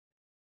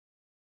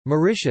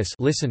Mauritius,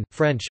 listen,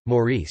 French,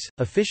 Maurice,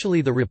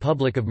 officially the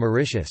Republic of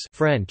Mauritius,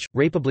 French,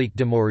 République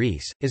de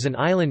Maurice, is an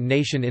island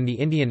nation in the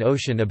Indian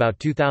Ocean about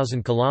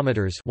 2,000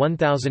 kilometers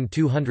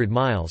 (1,200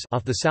 miles)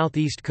 off the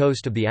southeast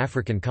coast of the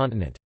African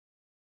continent.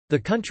 The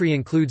country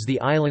includes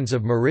the islands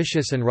of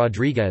Mauritius and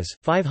Rodrigues,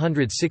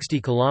 560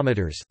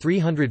 kilometers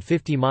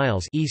 (350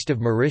 miles) east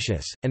of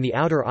Mauritius, and the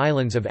outer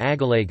islands of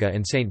Agalega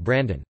and Saint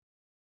Brandon.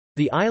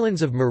 The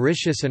islands of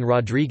Mauritius and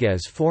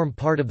Rodrigues form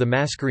part of the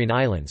Mascarene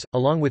Islands,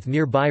 along with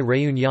nearby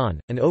Réunion,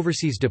 an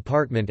overseas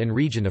department and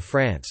region of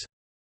France.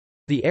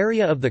 The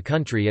area of the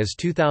country is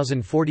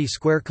 2,040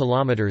 square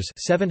kilometers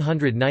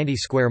 (790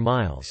 square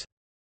miles).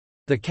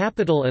 The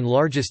capital and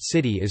largest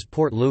city is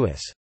Port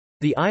Louis.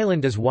 The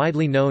island is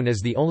widely known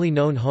as the only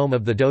known home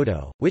of the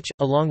dodo, which,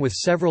 along with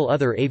several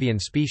other avian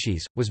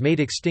species, was made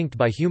extinct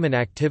by human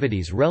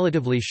activities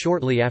relatively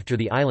shortly after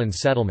the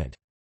island's settlement.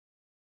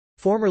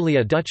 Formerly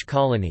a Dutch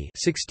colony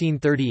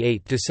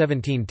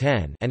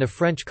 (1638–1710) and a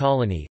French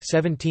colony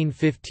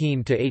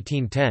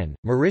 (1715–1810),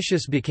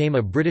 Mauritius became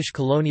a British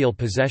colonial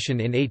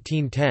possession in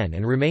 1810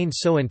 and remained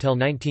so until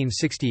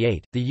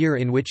 1968, the year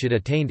in which it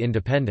attained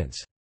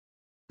independence.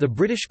 The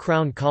British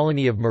Crown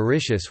colony of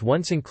Mauritius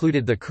once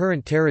included the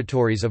current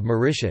territories of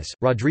Mauritius,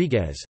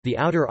 Rodrigues, the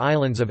outer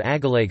islands of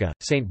Agalega,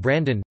 Saint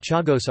Brandon,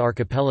 Chagos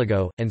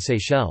Archipelago, and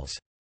Seychelles.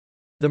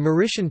 The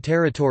Mauritian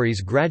territories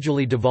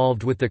gradually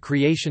devolved with the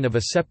creation of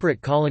a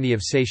separate colony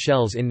of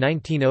Seychelles in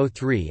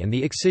 1903 and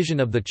the excision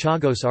of the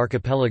Chagos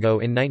Archipelago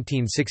in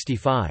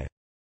 1965.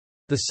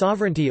 The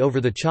sovereignty over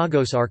the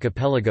Chagos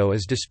Archipelago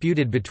is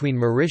disputed between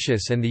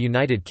Mauritius and the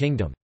United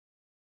Kingdom.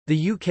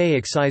 The UK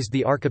excised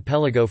the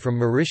archipelago from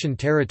Mauritian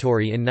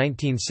territory in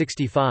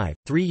 1965,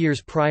 3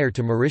 years prior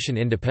to Mauritian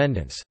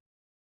independence.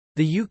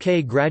 The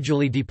UK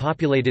gradually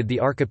depopulated the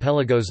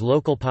archipelago's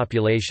local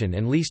population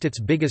and leased its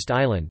biggest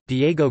island,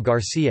 Diego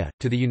Garcia,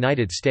 to the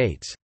United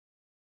States.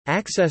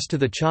 Access to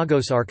the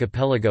Chagos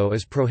archipelago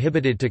is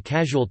prohibited to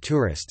casual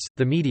tourists,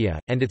 the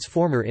media, and its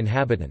former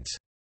inhabitants.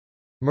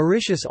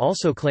 Mauritius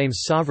also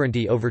claims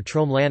sovereignty over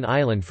Tromelin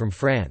Island from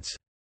France.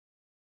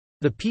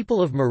 The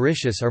people of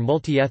Mauritius are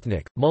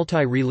multi-ethnic,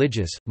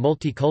 multi-religious,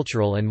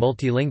 multicultural and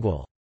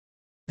multilingual.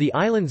 The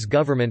island's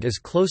government is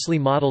closely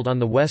modelled on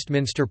the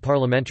Westminster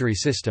parliamentary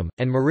system,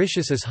 and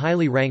Mauritius is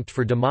highly ranked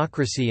for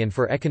democracy and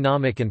for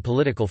economic and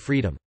political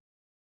freedom.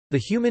 The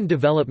Human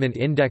Development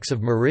Index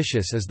of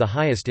Mauritius is the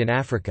highest in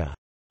Africa.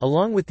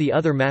 Along with the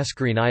other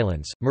Mascarene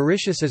Islands,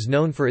 Mauritius is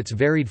known for its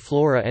varied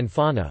flora and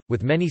fauna,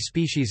 with many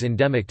species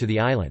endemic to the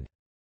island.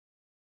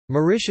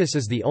 Mauritius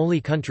is the only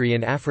country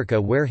in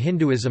Africa where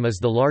Hinduism is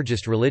the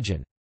largest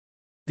religion.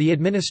 The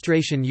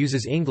administration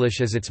uses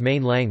English as its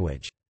main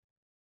language.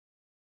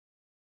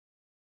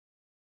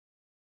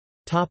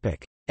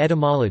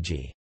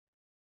 Etymology.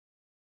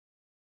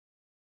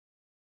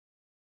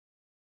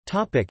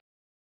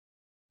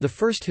 The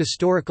first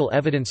historical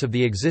evidence of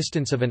the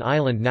existence of an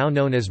island now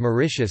known as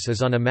Mauritius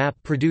is on a map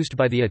produced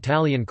by the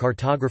Italian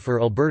cartographer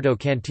Alberto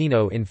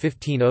Cantino in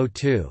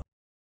 1502.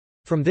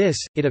 From this,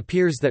 it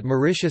appears that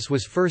Mauritius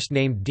was first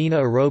named Dina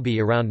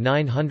Arobi around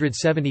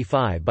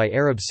 975 by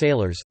Arab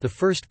sailors, the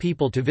first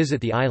people to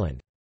visit the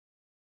island.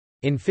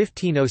 In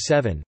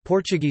 1507,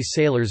 Portuguese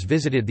sailors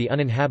visited the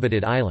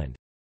uninhabited island.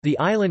 The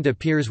island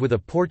appears with a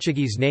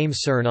Portuguese name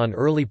Cerne on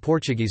early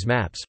Portuguese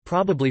maps,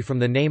 probably from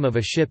the name of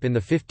a ship in the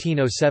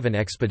 1507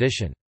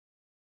 expedition.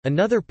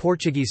 Another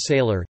Portuguese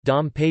sailor,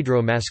 Dom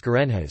Pedro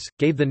Mascarenhas,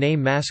 gave the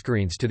name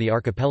Mascarenes to the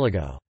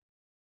archipelago.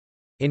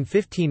 In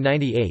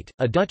 1598,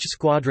 a Dutch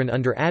squadron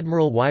under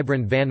Admiral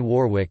Wybron van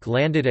Warwick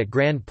landed at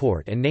Grand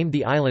Port and named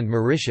the island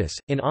Mauritius,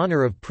 in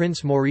honour of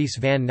Prince Maurice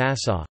van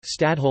Nassau,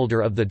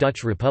 stadtholder of the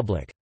Dutch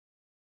Republic.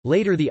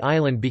 Later the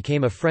island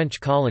became a French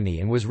colony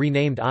and was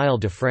renamed Isle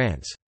de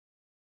France.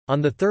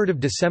 On 3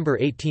 December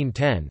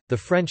 1810, the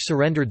French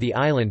surrendered the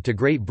island to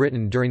Great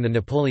Britain during the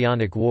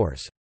Napoleonic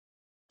Wars.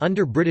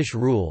 Under British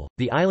rule,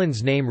 the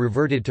island's name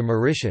reverted to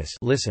Mauritius.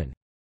 Listen.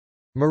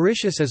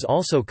 Mauritius is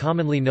also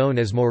commonly known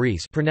as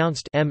Maurice,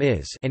 pronounced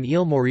M-is, and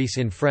Île Maurice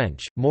in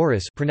French,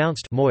 Maurice,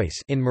 pronounced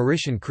Moise, in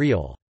Mauritian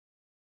Creole.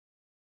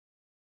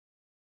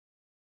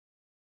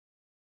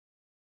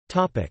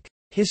 Topic: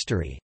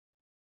 History.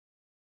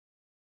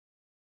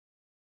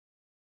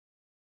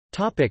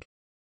 Topic: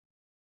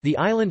 The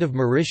island of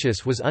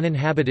Mauritius was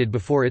uninhabited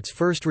before its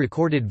first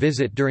recorded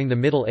visit during the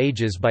Middle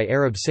Ages by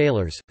Arab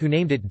sailors, who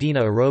named it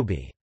Dina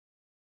Arobi.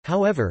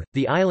 However,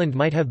 the island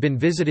might have been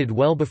visited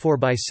well before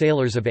by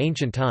sailors of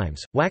ancient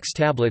times. Wax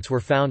tablets were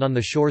found on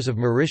the shores of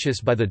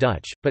Mauritius by the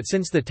Dutch, but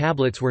since the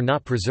tablets were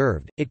not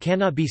preserved, it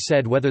cannot be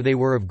said whether they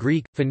were of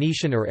Greek,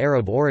 Phoenician, or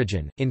Arab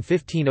origin. In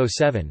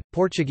 1507,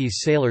 Portuguese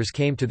sailors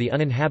came to the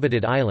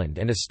uninhabited island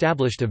and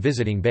established a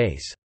visiting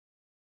base.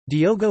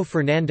 Diogo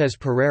Fernandes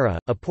Pereira,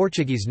 a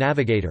Portuguese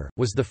navigator,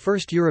 was the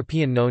first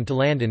European known to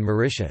land in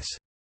Mauritius.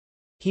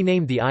 He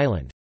named the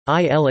island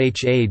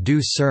Ilha do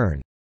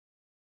Cerne.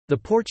 The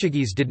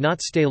Portuguese did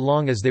not stay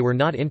long as they were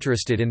not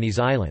interested in these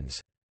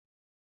islands.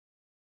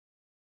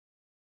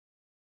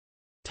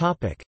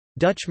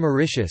 Dutch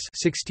Mauritius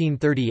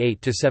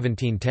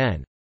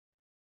 1638–1710.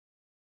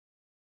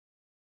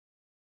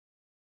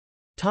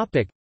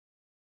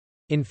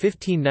 In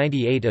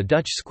 1598 a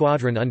Dutch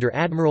squadron under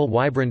Admiral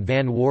Wybrand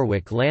van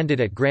Warwick landed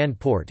at Grand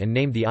Port and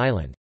named the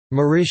island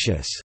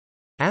Mauritius,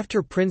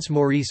 after Prince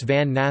Maurice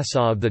van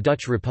Nassau of the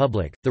Dutch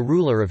Republic, the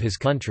ruler of his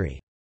country.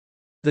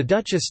 The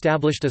Dutch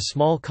established a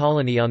small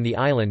colony on the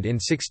island in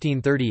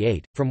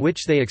 1638, from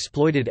which they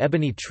exploited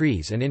ebony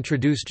trees and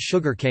introduced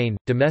sugar cane,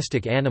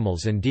 domestic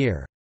animals and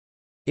deer.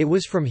 It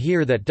was from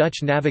here that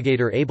Dutch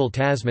navigator Abel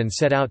Tasman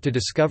set out to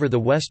discover the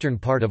western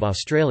part of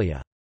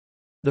Australia.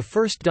 The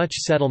first Dutch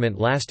settlement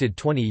lasted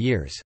 20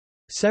 years.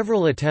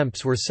 Several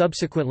attempts were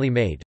subsequently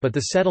made, but the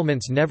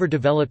settlements never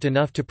developed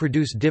enough to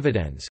produce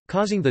dividends,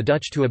 causing the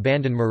Dutch to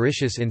abandon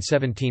Mauritius in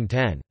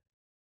 1710.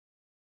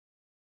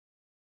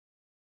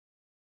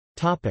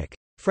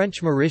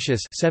 French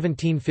Mauritius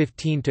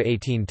 1715 to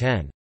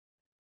 1810.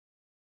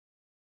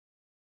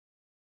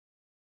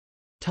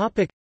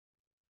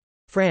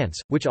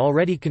 France, which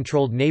already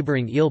controlled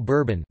neighbouring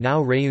Île-Bourbon,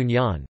 now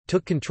Réunion,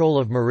 took control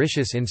of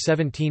Mauritius in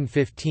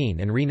 1715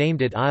 and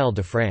renamed it Isle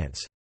de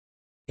France.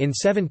 In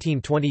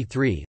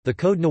 1723, the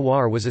Code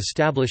Noir was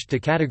established to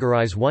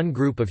categorize one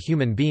group of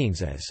human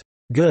beings as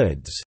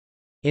goods,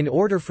 in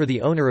order for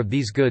the owner of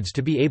these goods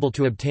to be able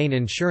to obtain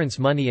insurance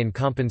money and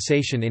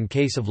compensation in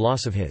case of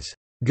loss of his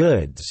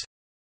goods.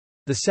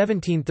 The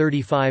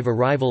 1735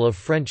 arrival of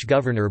French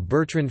governor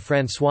Bertrand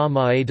François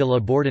Mahé de la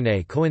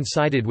Bourdonnais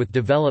coincided with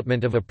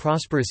development of a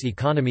prosperous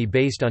economy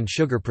based on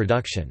sugar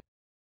production.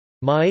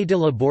 Mahé de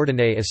la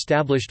Bourdonnais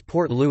established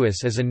Port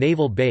Louis as a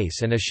naval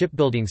base and a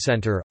shipbuilding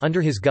centre.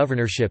 Under his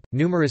governorship,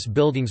 numerous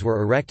buildings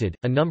were erected,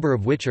 a number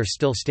of which are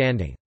still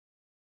standing.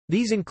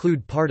 These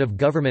include part of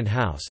Government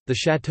House, the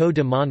Château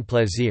de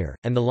Mon-Plaisir,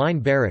 and the Line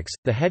Barracks,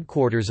 the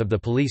headquarters of the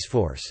police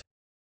force.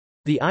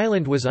 The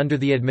island was under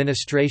the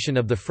administration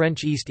of the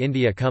French East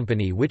India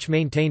Company, which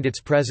maintained its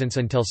presence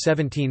until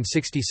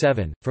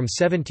 1767. From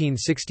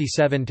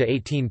 1767 to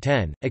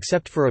 1810,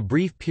 except for a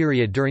brief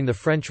period during the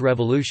French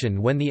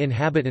Revolution when the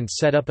inhabitants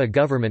set up a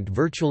government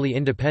virtually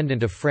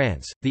independent of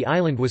France, the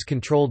island was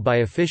controlled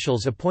by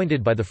officials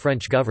appointed by the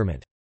French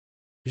government.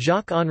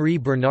 Jacques-Henri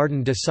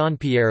Bernardin de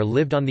Saint-Pierre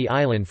lived on the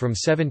island from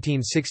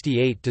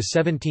 1768 to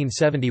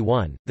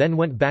 1771, then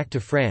went back to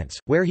France,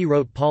 where he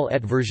wrote Paul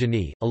et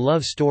Virginie, a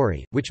love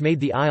story, which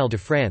made the Isle de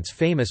France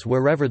famous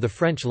wherever the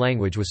French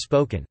language was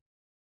spoken.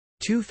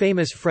 Two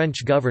famous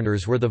French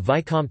governors were the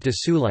Vicomte de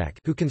Soulac,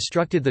 who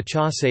constructed the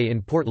chaussée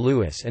in Port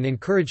Louis and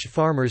encouraged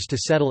farmers to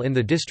settle in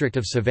the district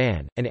of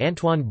Savane, and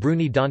Antoine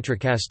Bruni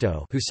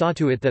d'Entrecasteaux, who saw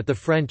to it that the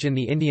French in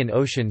the Indian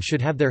Ocean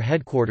should have their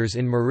headquarters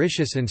in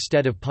Mauritius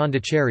instead of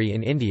Pondicherry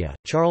in India.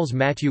 Charles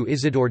Mathieu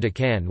Isidore de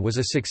Caen was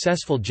a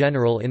successful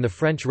general in the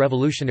French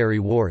Revolutionary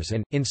Wars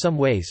and, in some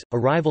ways, a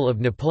rival of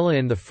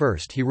Napoleon I.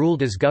 He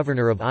ruled as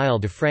governor of Isle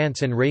de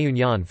France and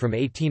Réunion from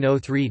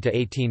 1803 to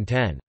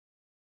 1810.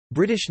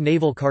 British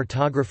naval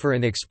cartographer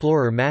and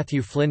explorer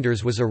Matthew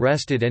Flinders was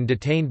arrested and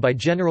detained by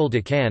General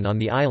de Caen on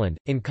the island,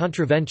 in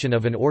contravention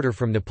of an order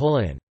from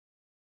Napoleon.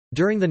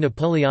 During the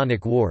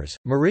Napoleonic Wars,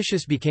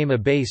 Mauritius became a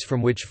base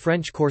from which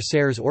French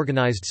corsairs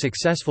organized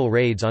successful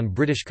raids on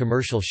British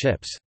commercial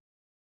ships.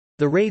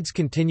 The raids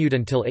continued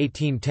until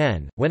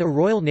 1810, when a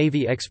Royal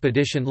Navy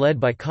expedition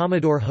led by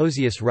Commodore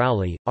Hosius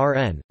Rowley,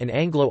 R.N., an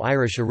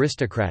Anglo-Irish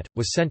aristocrat,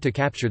 was sent to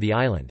capture the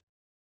island.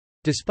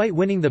 Despite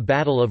winning the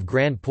Battle of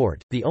Grand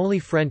Port, the only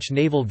French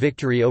naval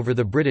victory over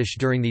the British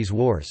during these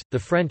wars, the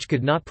French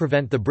could not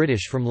prevent the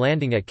British from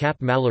landing at Cap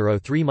Malheureux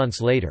 3 months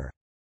later.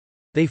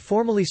 They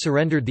formally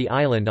surrendered the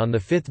island on the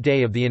fifth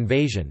day of the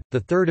invasion,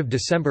 3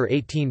 December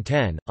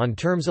 1810, on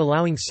terms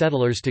allowing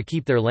settlers to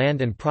keep their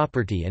land and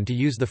property and to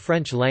use the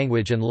French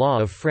language and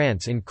law of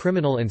France in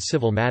criminal and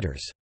civil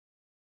matters.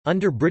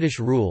 Under British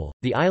rule,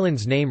 the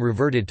island's name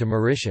reverted to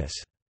Mauritius.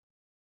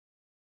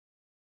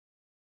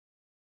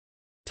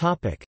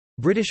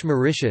 British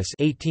Mauritius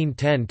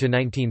 1810 to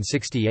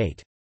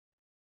 1968.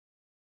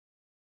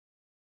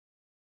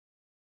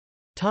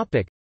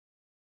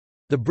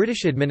 The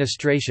British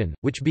administration,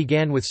 which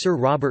began with Sir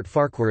Robert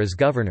Farquhar as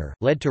governor,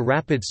 led to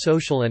rapid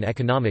social and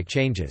economic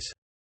changes.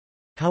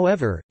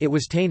 However, it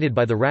was tainted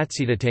by the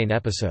Ratsitatain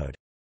episode.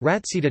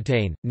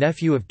 Ratsitatain,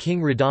 nephew of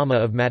King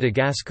Radama of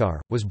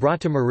Madagascar, was brought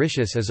to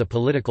Mauritius as a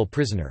political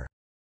prisoner.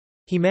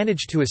 He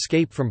managed to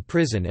escape from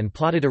prison and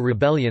plotted a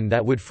rebellion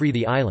that would free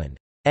the island's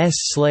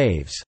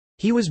slaves.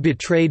 He was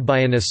betrayed by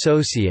an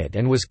associate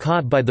and was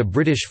caught by the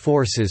British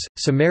forces,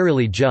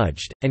 summarily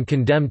judged, and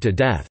condemned to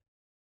death.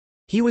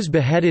 He was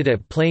beheaded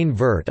at Plain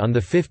Vert on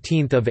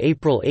 15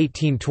 April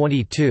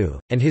 1822,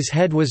 and his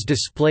head was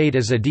displayed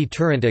as a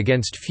deterrent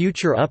against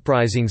future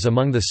uprisings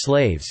among the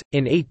slaves.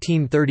 In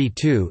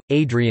 1832,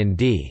 Adrien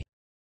D.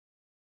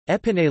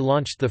 Epinay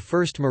launched the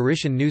first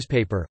Mauritian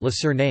newspaper, Le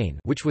Cernain,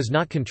 which was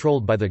not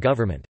controlled by the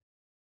government.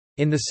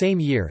 In the same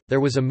year,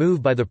 there was a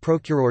move by the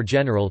Procureur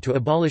General to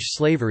abolish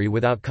slavery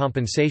without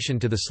compensation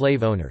to the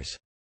slave owners.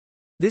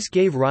 This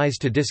gave rise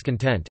to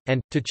discontent,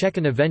 and, to check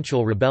an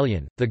eventual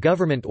rebellion, the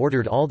government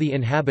ordered all the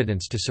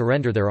inhabitants to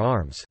surrender their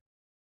arms.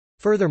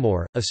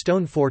 Furthermore, a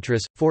stone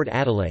fortress, Fort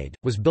Adelaide,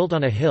 was built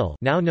on a hill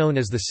now known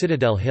as the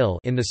Citadel Hill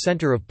in the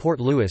centre of Port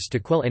Louis to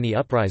quell any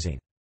uprising.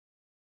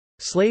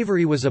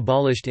 Slavery was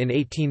abolished in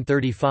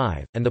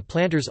 1835, and the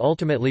planters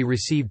ultimately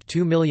received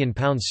 £2 million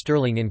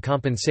in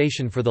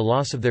compensation for the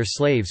loss of their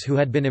slaves who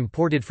had been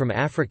imported from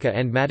Africa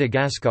and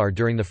Madagascar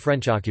during the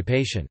French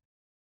occupation.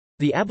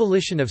 The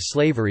abolition of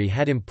slavery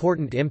had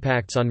important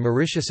impacts on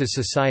Mauritius's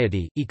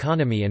society,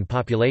 economy and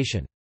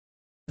population.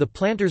 The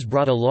planters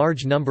brought a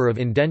large number of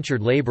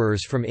indentured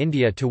labourers from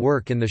India to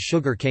work in the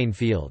sugar cane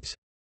fields.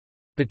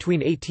 Between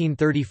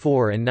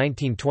 1834 and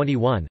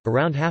 1921,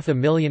 around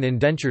 500,000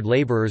 indentured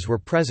labourers were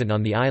present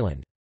on the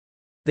island.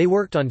 They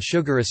worked on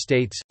sugar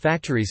estates,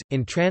 factories,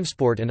 in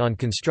transport and on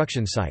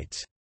construction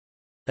sites.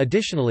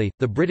 Additionally,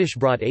 the British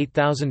brought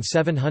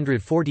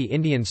 8,740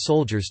 Indian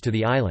soldiers to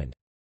the island.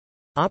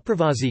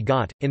 Apravasi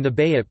Ghat, in the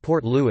bay at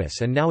Port Louis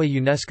and now a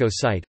UNESCO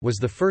site, was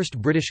the first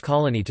British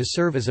colony to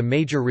serve as a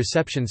major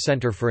reception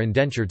centre for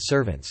indentured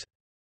servants.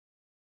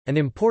 An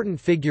important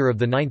figure of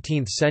the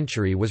 19th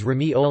century was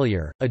Remy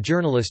Ollier, a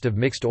journalist of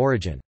mixed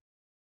origin.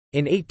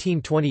 In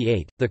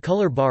 1828, the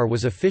colour bar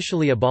was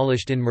officially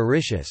abolished in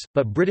Mauritius,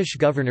 but British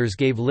governors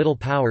gave little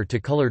power to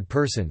coloured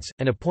persons,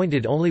 and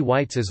appointed only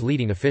whites as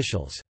leading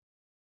officials.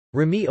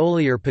 Remy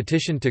Ollier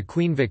petitioned to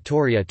Queen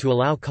Victoria to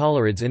allow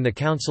colorids in the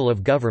Council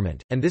of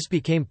Government, and this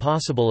became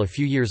possible a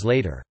few years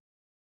later.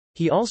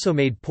 He also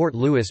made Port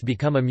Louis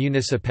become a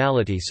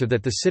municipality so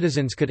that the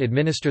citizens could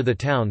administer the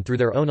town through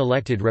their own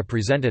elected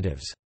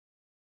representatives.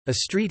 A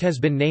street has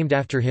been named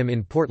after him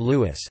in Port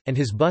Louis, and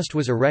his bust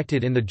was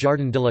erected in the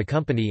Jardin de la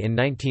Compagnie in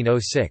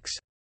 1906.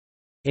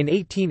 In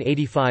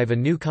 1885 a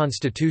new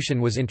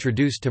constitution was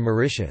introduced to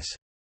Mauritius.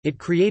 It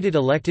created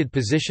elected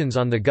positions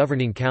on the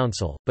governing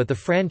council, but the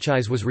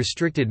franchise was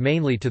restricted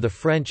mainly to the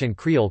French and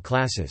Creole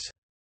classes.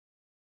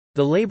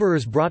 The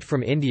labourers brought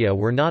from India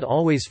were not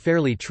always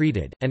fairly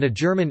treated, and a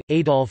German,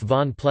 Adolf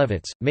von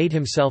Plevitz, made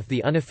himself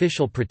the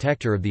unofficial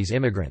protector of these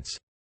immigrants.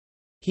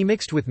 He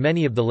mixed with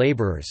many of the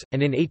labourers,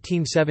 and in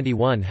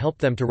 1871 helped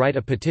them to write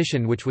a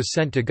petition which was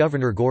sent to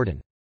Governor Gordon.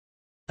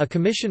 A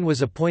commission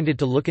was appointed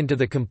to look into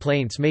the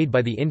complaints made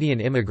by the Indian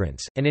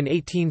immigrants, and in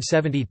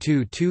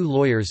 1872 two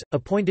lawyers,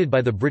 appointed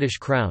by the British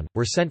Crown,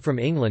 were sent from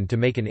England to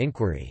make an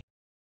inquiry.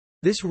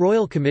 This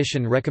royal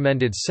commission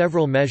recommended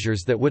several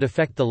measures that would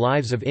affect the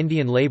lives of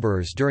Indian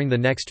labourers during the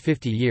next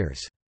 50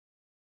 years.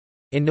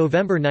 In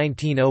November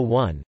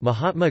 1901,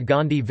 Mahatma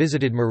Gandhi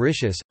visited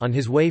Mauritius, on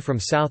his way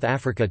from South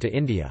Africa to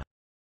India.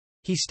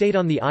 He stayed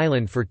on the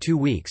island for 2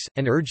 weeks,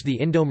 and urged the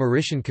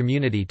Indo-Mauritian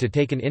community to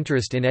take an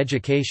interest in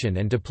education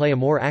and to play a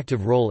more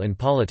active role in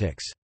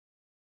politics.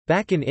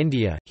 Back in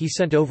India, he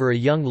sent over a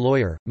young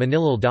lawyer,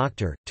 Manilal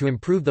Doctor, to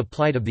improve the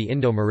plight of the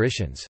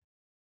Indo-Mauritians.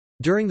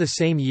 During the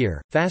same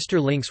year,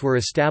 faster links were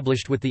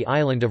established with the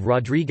island of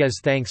Rodriguez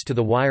thanks to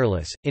the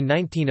wireless. In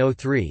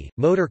 1903,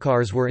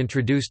 motorcars were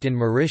introduced in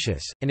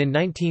Mauritius, and in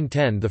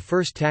 1910 the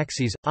first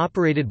taxis,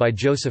 operated by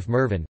Joseph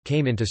Mervyn,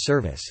 came into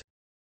service.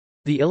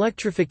 The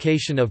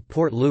electrification of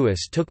Port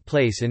Louis took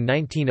place in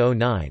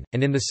 1909,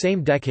 and in the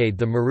same decade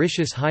the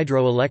Mauritius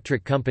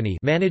Hydro-Electric Company,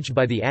 managed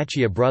by the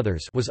Achia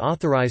brothers, was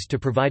authorized to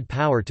provide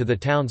power to the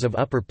towns of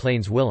Upper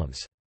Plains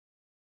Willems.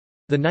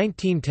 The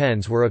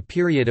 1910s were a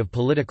period of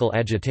political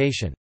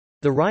agitation.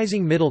 The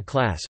rising middle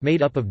class,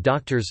 made up of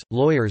doctors,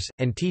 lawyers,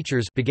 and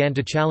teachers, began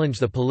to challenge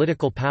the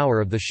political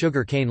power of the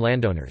sugar cane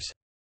landowners.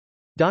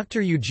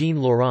 Dr.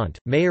 Eugene Laurent,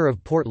 mayor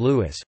of Port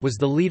Louis, was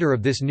the leader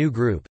of this new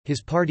group.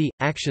 His party,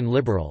 Action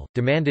Liberal,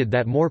 demanded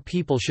that more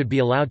people should be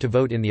allowed to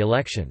vote in the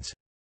elections.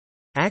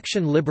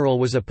 Action Liberal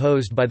was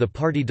opposed by the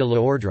Parti de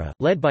l'Ordre,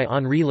 led by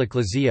Henri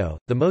Leclésio,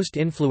 the most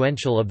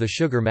influential of the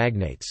sugar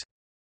magnates.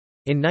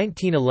 In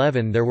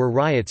 1911 there were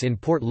riots in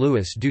Port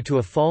Louis due to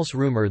a false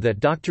rumor that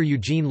Dr.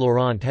 Eugene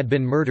Laurent had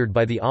been murdered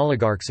by the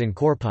oligarchs in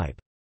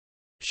Corpipe.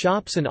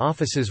 Shops and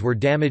offices were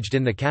damaged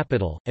in the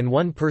capital, and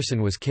one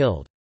person was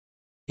killed.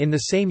 In the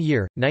same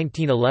year,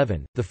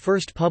 1911, the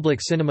first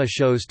public cinema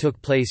shows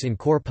took place in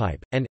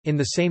Corpipe, and, in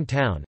the same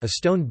town, a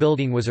stone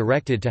building was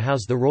erected to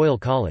house the Royal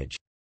College.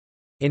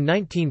 In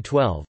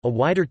 1912, a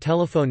wider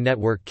telephone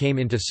network came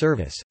into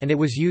service, and it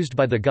was used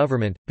by the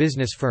government,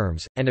 business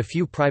firms, and a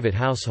few private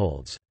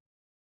households.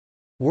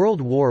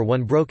 World War I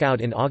broke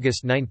out in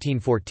August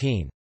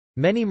 1914.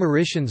 Many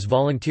Mauritians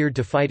volunteered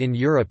to fight in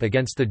Europe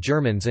against the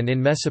Germans and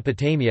in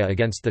Mesopotamia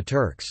against the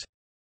Turks.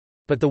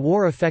 But the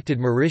war affected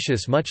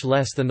Mauritius much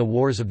less than the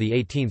wars of the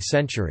 18th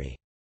century.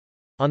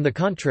 On the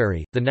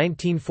contrary, the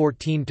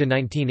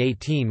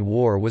 1914–1918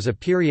 war was a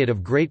period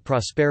of great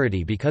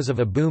prosperity because of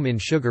a boom in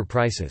sugar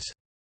prices.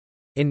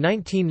 In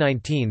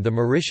 1919 the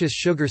Mauritius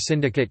Sugar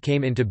Syndicate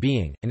came into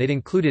being, and it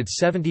included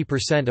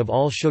 70% of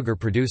all sugar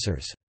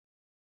producers.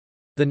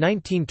 The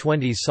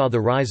 1920s saw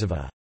the rise of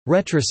a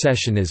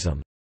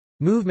 «retrocessionism»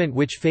 movement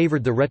which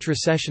favoured the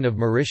retrocession of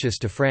Mauritius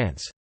to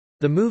France.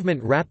 The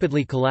movement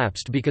rapidly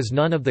collapsed because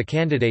none of the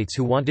candidates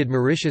who wanted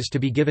Mauritius to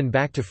be given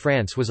back to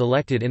France was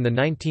elected in the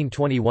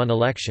 1921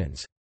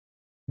 elections.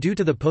 Due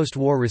to the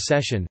post-war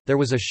recession, there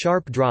was a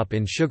sharp drop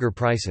in sugar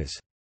prices.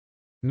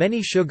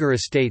 Many sugar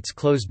estates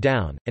closed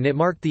down, and it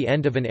marked the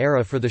end of an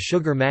era for the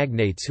sugar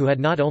magnates who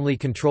had not only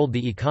controlled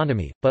the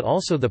economy, but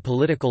also the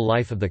political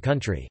life of the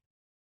country.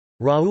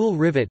 Raoul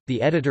Rivet, the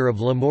editor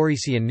of Le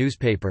Mauricien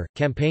newspaper,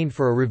 campaigned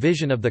for a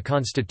revision of the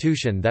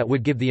constitution that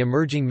would give the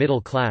emerging middle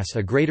class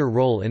a greater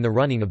role in the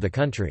running of the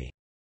country.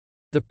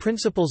 The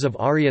principles of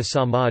Arya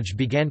Samaj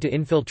began to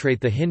infiltrate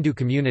the Hindu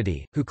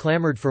community, who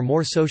clamored for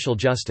more social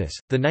justice.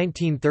 The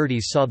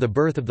 1930s saw the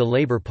birth of the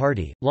Labour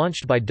Party,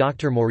 launched by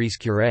Dr. Maurice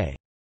Curé.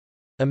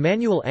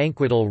 Emmanuel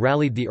Anquetil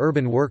rallied the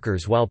urban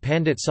workers while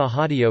Pandit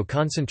Sahadio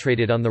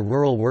concentrated on the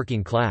rural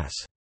working class.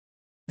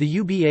 The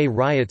UBA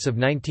riots of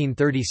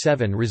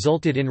 1937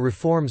 resulted in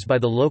reforms by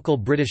the local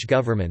British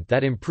government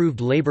that improved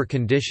labour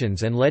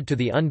conditions and led to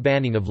the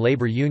unbanning of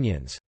labour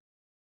unions.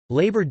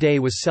 Labour Day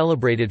was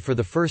celebrated for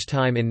the first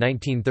time in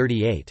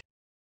 1938.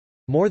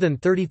 More than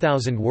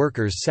 30,000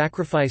 workers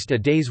sacrificed a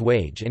day's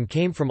wage and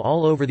came from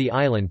all over the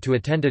island to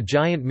attend a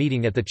giant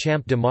meeting at the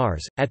Champ de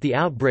Mars. At the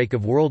outbreak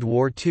of World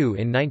War II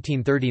in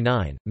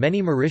 1939,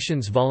 many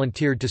Mauritians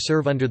volunteered to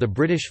serve under the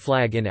British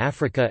flag in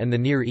Africa and the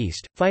Near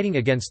East, fighting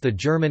against the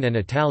German and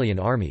Italian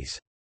armies.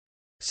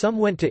 Some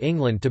went to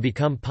England to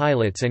become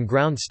pilots and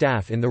ground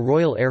staff in the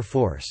Royal Air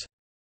Force.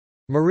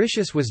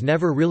 Mauritius was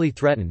never really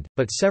threatened,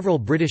 but several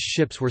British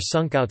ships were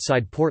sunk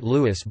outside Port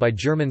Louis by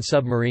German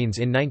submarines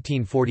in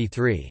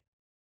 1943.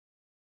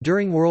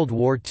 During World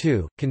War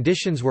II,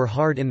 conditions were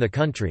hard in the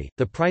country,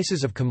 the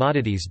prices of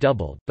commodities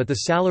doubled, but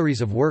the salaries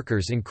of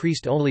workers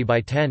increased only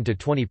by 10 to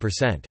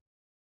 20%.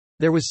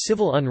 There was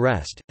civil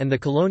unrest, and the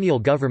colonial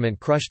government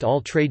crushed all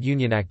trade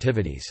union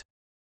activities.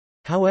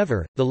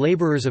 However, the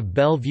laborers of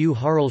Bellevue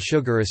Harrell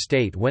Sugar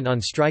Estate went on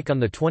strike on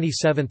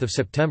 27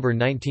 September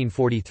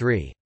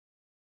 1943.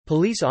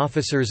 Police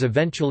officers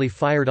eventually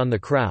fired on the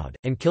crowd,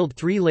 and killed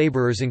 3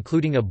 laborers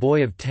including a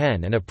boy of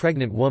 10 and a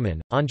pregnant woman,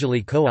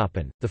 Anjali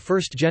Koapan. The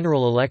first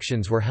general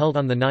elections were held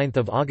on 9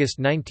 August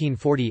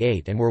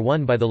 1948 and were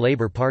won by the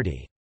Labour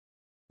Party.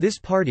 This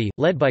party,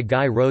 led by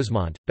Guy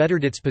Rosemont,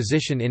 bettered its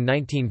position in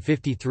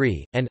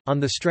 1953, and, on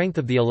the strength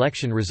of the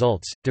election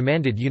results,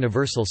 demanded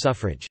universal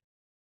suffrage.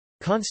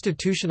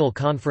 Constitutional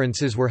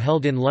conferences were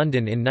held in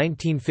London in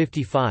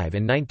 1955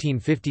 and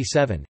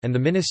 1957, and the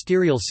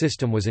ministerial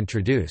system was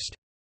introduced.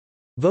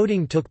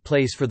 Voting took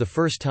place for the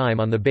first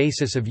time on the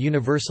basis of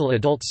universal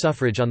adult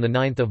suffrage on 9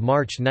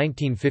 March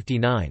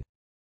 1959.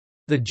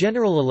 The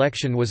general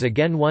election was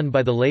again won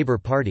by the Labour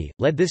Party,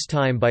 led this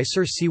time by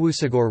Sir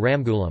Siwusagor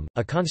Ramgoolam.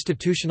 A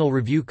constitutional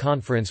review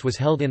conference was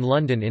held in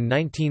London in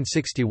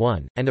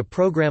 1961, and a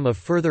programme of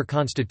further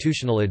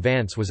constitutional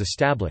advance was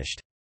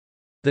established.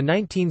 The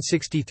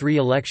 1963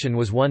 election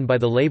was won by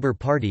the Labour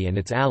Party and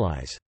its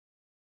allies.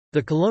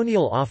 The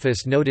Colonial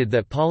Office noted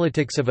that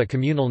politics of a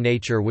communal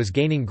nature was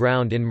gaining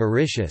ground in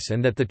Mauritius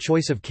and that the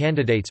choice of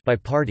candidates by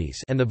parties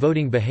and the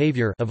voting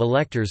behaviour of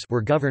electors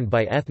were governed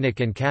by ethnic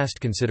and caste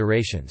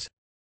considerations.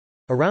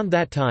 Around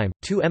that time,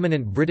 2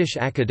 eminent British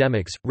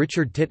academics,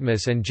 Richard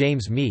Titmuss and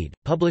James Mead,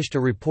 published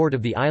a report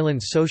of the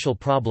island's social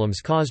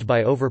problems caused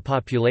by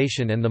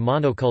overpopulation and the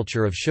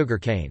monoculture of sugar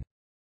cane.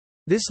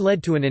 This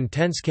led to an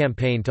intense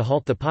campaign to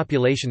halt the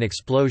population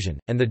explosion,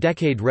 and the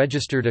decade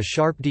registered a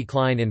sharp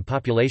decline in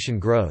population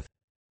growth.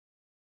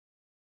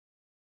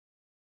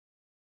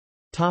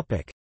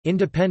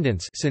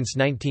 Independence since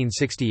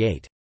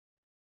 1968.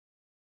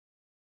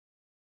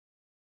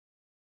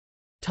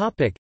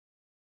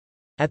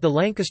 At the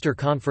Lancaster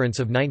Conference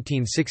of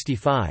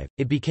 1965,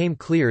 it became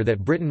clear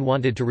that Britain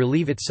wanted to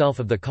relieve itself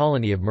of the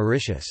colony of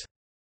Mauritius.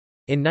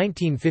 In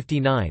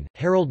 1959,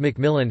 Harold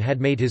Macmillan had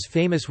made his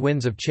famous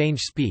Winds of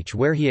Change speech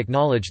where he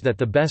acknowledged that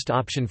the best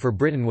option for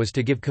Britain was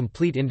to give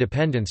complete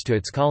independence to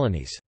its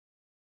colonies.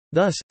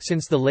 Thus,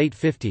 since the late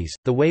 50s,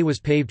 the way was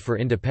paved for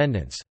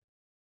independence.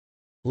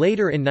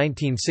 Later in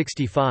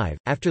 1965,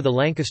 after the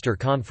Lancaster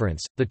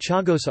Conference, the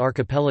Chagos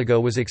Archipelago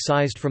was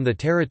excised from the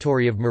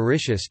territory of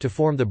Mauritius to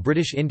form the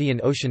British Indian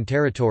Ocean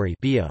Territory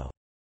 (BO).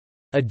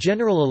 A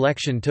general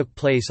election took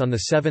place on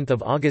 7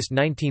 August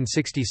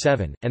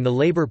 1967, and the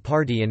Labour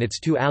Party and its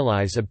 2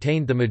 allies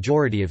obtained the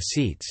majority of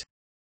seats.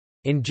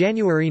 In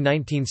January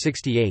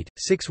 1968,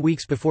 6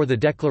 weeks before the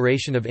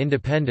declaration of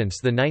independence,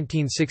 the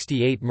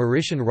 1968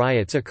 Mauritian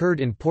riots occurred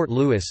in Port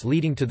Louis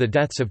leading to the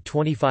deaths of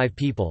 25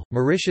 people.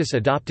 Mauritius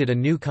adopted a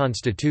new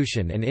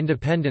constitution and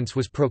independence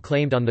was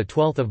proclaimed on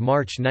 12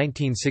 March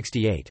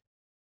 1968.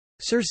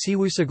 Sir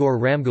Siwusagor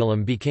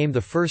Ramgoolam became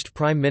the first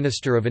Prime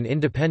Minister of an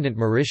independent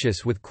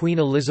Mauritius with Queen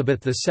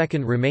Elizabeth II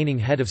remaining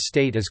head of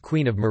state as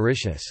Queen of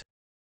Mauritius.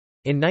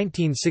 In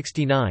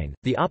 1969,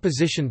 the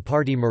opposition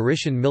party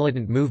Mauritian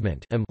Militant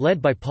Movement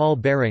led by Paul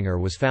Beringer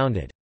was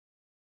founded.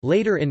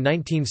 Later in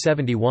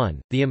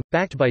 1971, the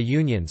backed by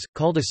unions,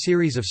 called a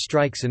series of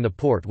strikes in the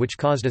port which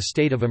caused a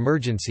state of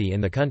emergency in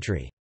the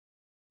country.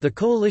 The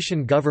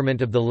coalition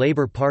government of the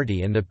Labour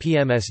Party and the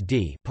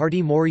PMSD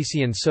Parti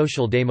Mauricien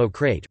Social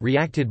Démocrate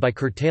reacted by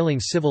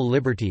curtailing civil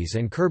liberties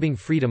and curbing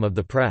freedom of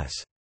the press.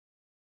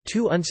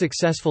 2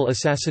 unsuccessful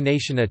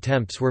assassination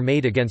attempts were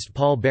made against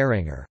Paul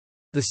Beringer.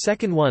 The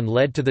second one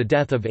led to the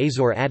death of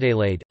Azor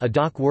Adelaide, a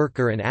dock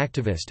worker and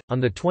activist,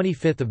 on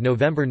 25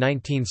 November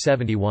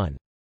 1971.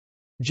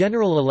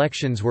 General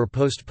elections were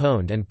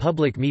postponed and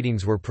public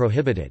meetings were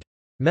prohibited.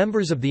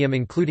 Members of the IM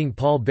including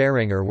Paul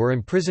Beringer were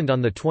imprisoned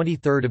on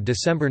 23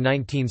 December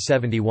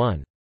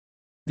 1971.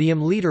 The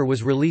IM leader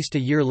was released a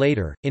year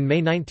later. In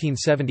May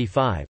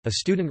 1975, a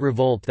student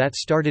revolt that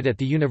started at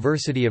the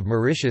University of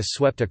Mauritius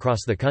swept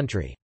across the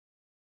country.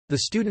 The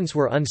students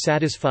were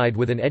unsatisfied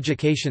with an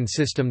education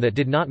system that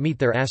did not meet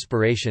their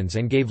aspirations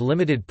and gave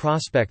limited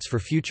prospects for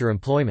future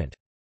employment.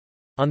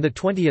 On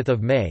 20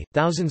 May,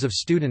 thousands of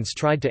students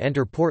tried to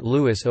enter Port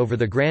Louis over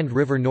the Grand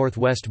River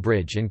Northwest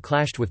Bridge and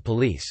clashed with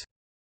police.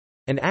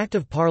 An Act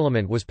of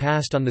Parliament was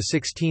passed on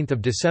 16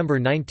 December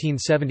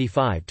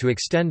 1975 to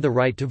extend the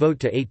right to vote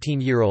to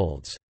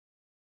 18-year-olds.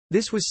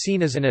 This was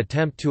seen as an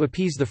attempt to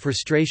appease the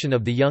frustration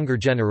of the younger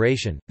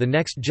generation. The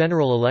next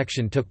general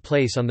election took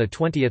place on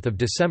 20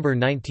 December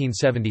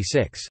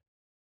 1976.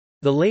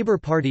 The Labour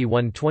Party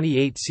won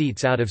 28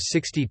 seats out of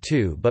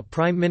 62, but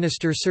Prime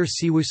Minister Sir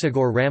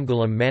Siwusogor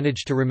Ramgoolam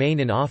managed to remain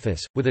in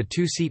office, with a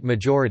two-seat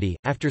majority,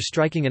 after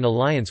striking an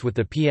alliance with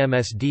the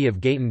PMSD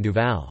of Gaëtan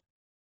Duval.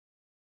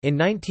 In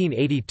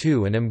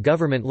 1982 an IM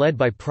government led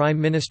by Prime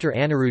Minister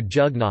Anirudh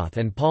Jugnauth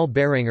and Paul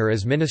Beringer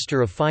as Minister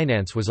of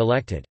Finance was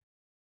elected.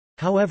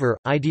 However,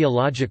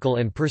 ideological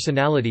and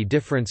personality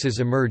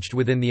differences emerged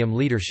within the IM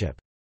leadership.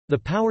 The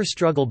power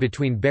struggle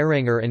between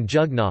Beringer and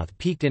Jugnauth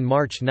peaked in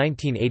March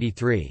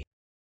 1983.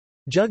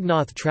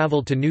 Jugnauth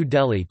travelled to New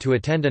Delhi to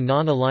attend a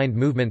non-aligned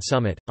movement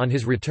summit. On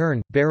his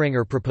return,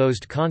 Beringer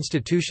proposed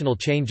constitutional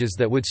changes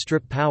that would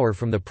strip power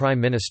from the Prime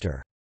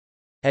Minister.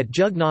 At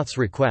Jugnauth's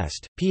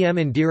request, PM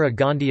Indira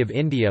Gandhi of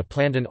India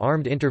planned an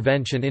armed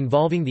intervention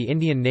involving the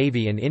Indian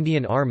Navy and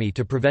Indian Army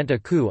to prevent a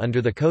coup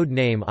under the code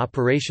name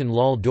Operation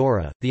Lal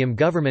Dora. The IM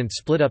government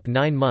split up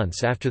 9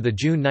 months after the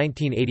June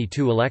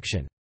 1982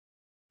 election.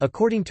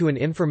 According to an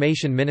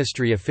Information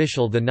Ministry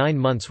official, the 9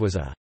 months was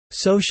a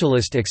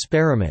socialist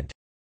experiment.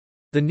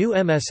 The new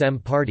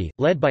MSM party,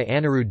 led by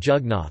Anirudh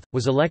Jugnauth,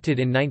 was elected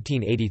in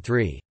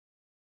 1983.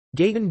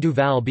 Gaëtan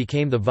Duval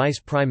became the vice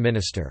prime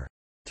minister.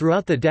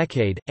 Throughout the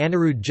decade,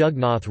 Anirudh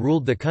Jugnauth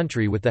ruled the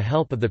country with the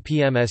help of the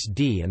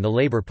PMSD and the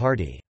Labour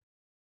Party.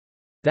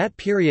 That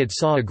period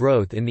saw a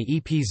growth in the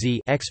EPZ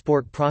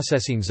export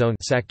processing zone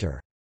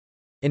sector.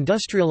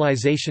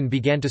 Industrialization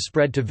began to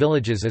spread to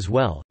villages as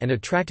well, and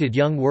attracted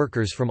young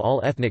workers from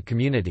all ethnic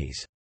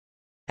communities.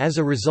 As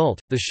a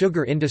result, the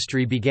sugar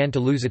industry began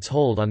to lose its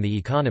hold on the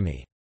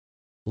economy.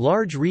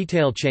 Large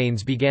retail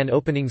chains began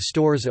opening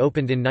stores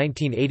opened in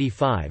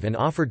 1985 and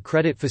offered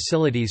credit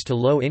facilities to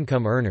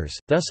low-income earners,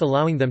 thus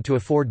allowing them to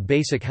afford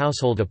basic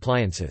household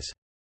appliances.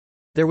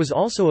 There was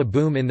also a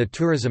boom in the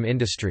tourism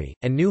industry,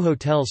 and new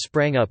hotels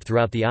sprang up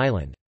throughout the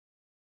island.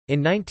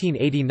 In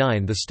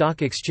 1989 the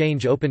stock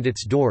exchange opened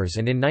its doors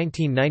and in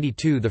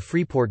 1992 the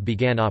Freeport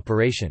began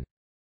operation.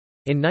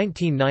 In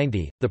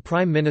 1990, the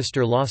Prime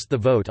Minister lost the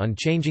vote on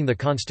changing the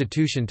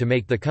constitution to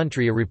make the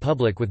country a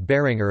republic with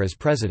Beringer as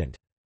president.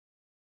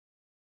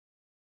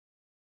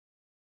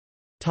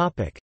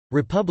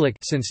 Republic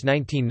since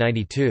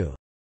 1992.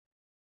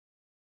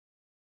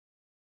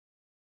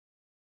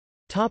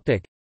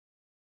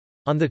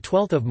 On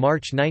 12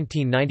 March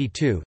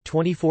 1992,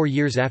 24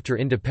 years after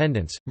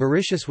independence,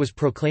 Mauritius was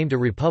proclaimed a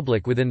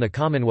republic within the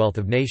Commonwealth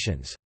of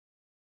Nations.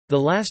 The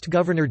last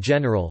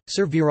Governor-General,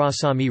 Sir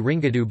Veerasamy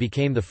Ringadu,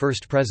 became the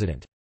first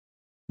president.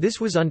 This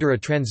was under a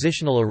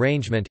transitional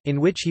arrangement, in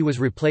which he was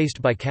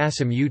replaced by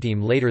Kassim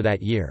Uteam later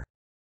that year.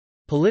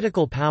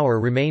 Political power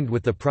remained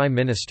with the Prime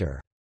Minister.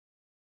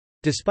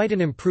 Despite an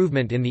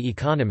improvement in the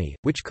economy,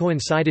 which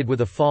coincided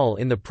with a fall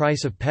in the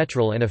price of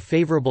petrol and a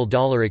favorable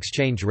dollar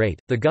exchange rate,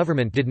 the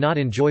government did not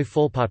enjoy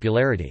full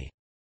popularity.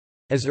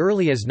 As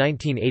early as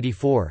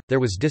 1984,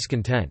 there was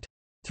discontent.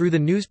 Through the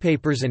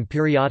Newspapers and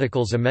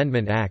Periodicals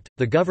Amendment Act,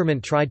 the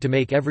government tried to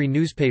make every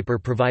newspaper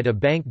provide a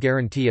bank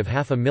guarantee of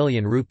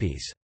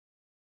 ₹500,000.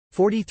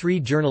 43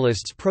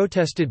 journalists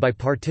protested by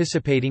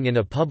participating in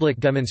a public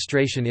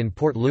demonstration in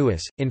Port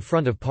Louis, in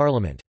front of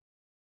Parliament.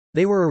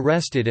 They were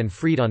arrested and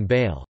freed on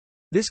bail.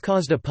 This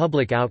caused a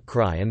public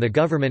outcry and the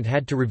government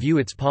had to review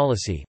its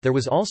policy. There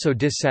was also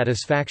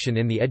dissatisfaction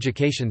in the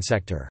education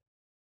sector.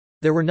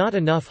 There were not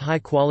enough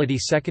high-quality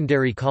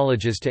secondary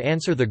colleges to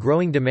answer the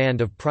growing demand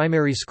of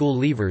primary school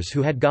leavers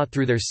who had got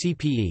through their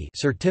CPE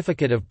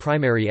Certificate of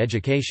Primary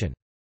Education.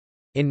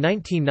 In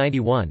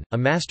 1991, a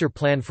master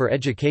plan for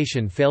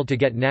education failed to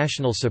get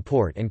national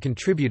support and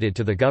contributed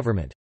to the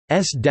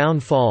government's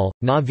downfall.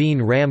 Naveen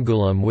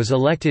Ramgoolam was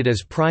elected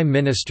as Prime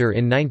Minister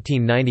in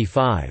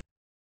 1995.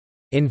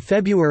 In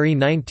February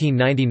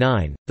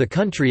 1999, the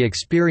country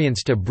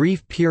experienced a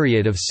brief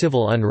period of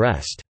civil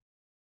unrest.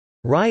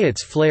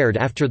 Riots flared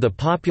after the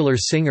popular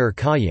singer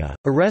Kaya,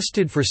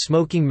 arrested for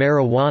smoking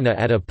marijuana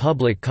at a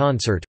public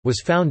concert, was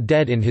found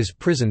dead in his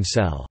prison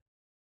cell.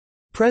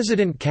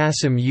 President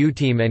Kassim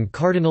Uteam and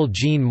Cardinal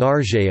Jean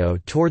Margéo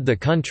toured the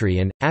country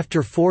and,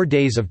 after 4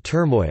 days of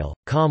turmoil,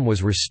 calm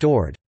was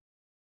restored.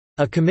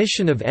 A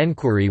commission of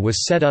enquiry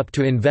was set up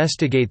to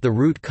investigate the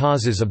root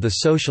causes of the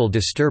social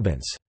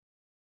disturbance.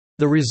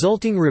 The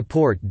resulting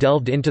report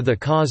delved into the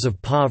cause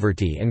of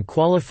poverty and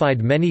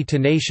qualified many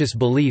tenacious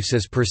beliefs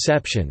as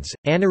perceptions.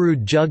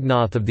 Anirudh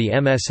Jugnauth of the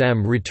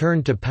MSM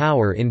returned to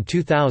power in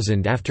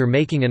 2000 after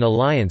making an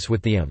alliance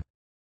with the M.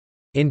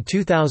 In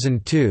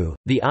 2002,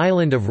 the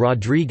island of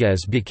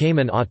Rodrigues became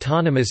an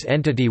autonomous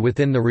entity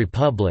within the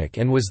Republic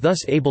and was thus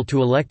able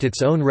to elect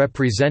its own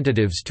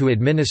representatives to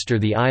administer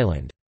the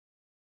island.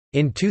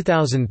 In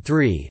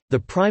 2003, the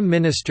prime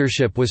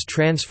ministership was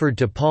transferred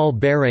to Paul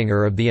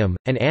Berenger of the M,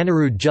 and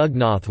Anirudh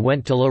Jugnauth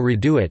went to La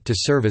Redoute to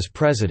serve as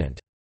president.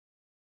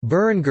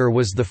 Berenger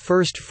was the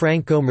first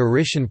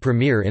Franco-Mauritian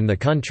premier in the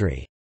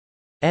country's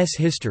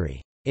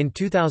history. In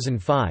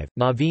 2005,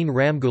 Naveen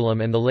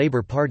Ramgoolam and the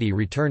Labour Party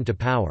returned to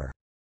power.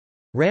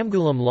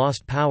 Ramgoolam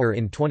lost power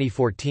in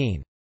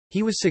 2014.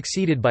 He was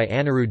succeeded by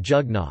Anirudh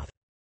Jugnauth.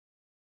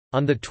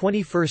 On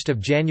 21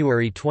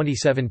 January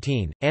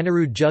 2017,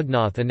 Anirudh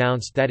Jugnauth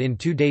announced that in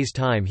 2 days'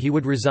 time he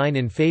would resign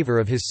in favour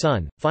of his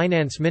son,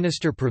 Finance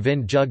Minister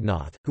Pravind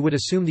Jugnauth, who would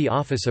assume the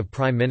office of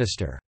Prime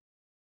Minister.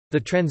 The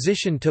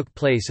transition took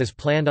place as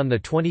planned on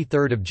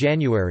 23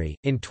 January.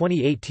 In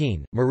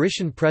 2018,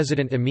 Mauritian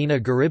President Amina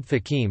Gharib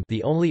Fakim,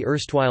 the only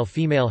erstwhile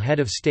female head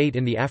of state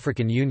in the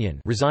African Union,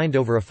 resigned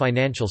over a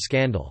financial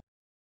scandal.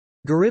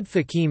 Gharib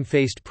Fakim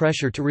faced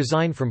pressure to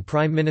resign from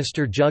Prime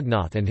Minister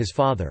Jugnauth and his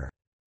father.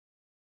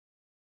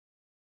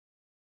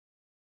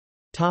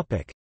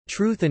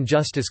 Truth and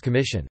Justice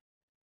Commission.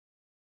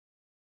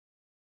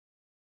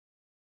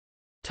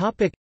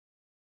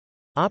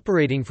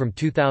 Operating from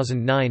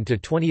 2009 to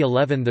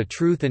 2011, the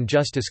Truth and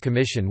Justice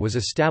Commission was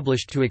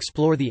established to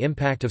explore the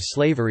impact of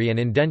slavery and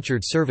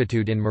indentured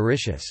servitude in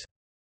Mauritius.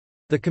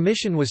 The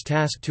commission was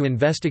tasked to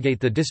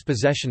investigate the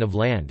dispossession of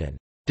land and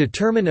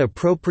determine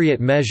appropriate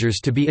measures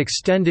to be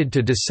extended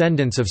to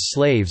descendants of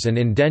slaves and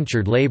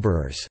indentured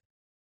laborers.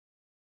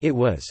 It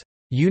was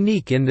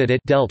unique in that it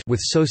dealt with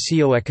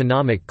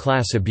socio-economic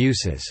class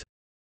abuses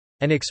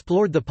and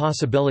explored the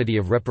possibility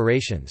of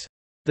reparations.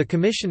 The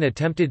commission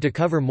attempted to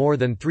cover more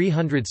than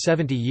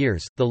 370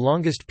 years, the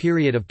longest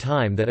period of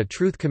time that a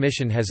truth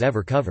commission has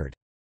ever covered.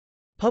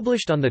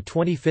 Published on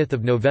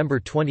 25 November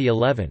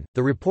 2011,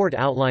 the report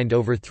outlined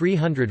over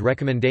 300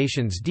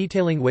 recommendations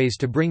detailing ways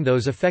to bring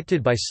those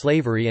affected by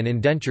slavery and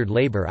indentured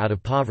labor out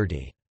of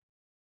poverty.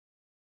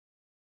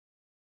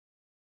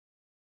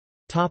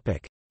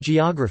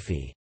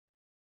 Geography.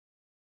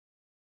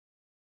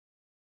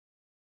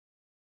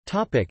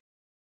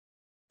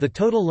 The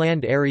total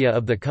land area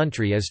of the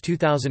country is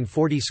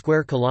 2040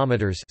 square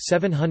kilometers,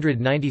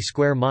 790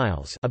 square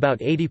miles, about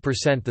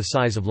 80% the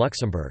size of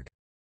Luxembourg.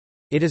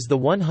 It is the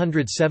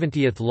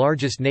 170th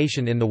largest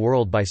nation in the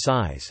world by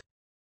size.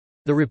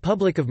 The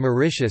Republic of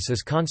Mauritius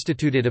is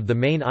constituted of the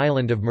main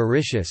island of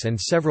Mauritius and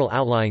several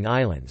outlying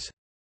islands.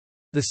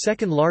 The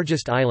second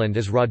largest island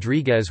is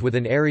Rodrigues with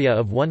an area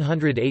of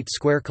 108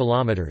 square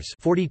kilometers,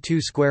 42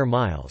 square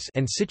miles,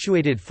 and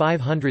situated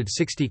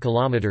 560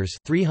 kilometers,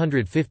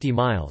 350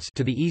 miles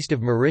to the east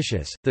of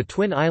Mauritius. The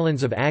twin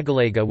islands of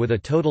Agalega with a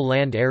total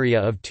land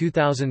area of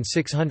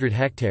 2600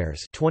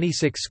 hectares,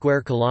 26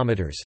 square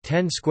kilometers,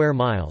 10 square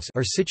miles,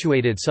 are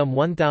situated some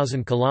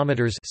 1000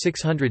 kilometers,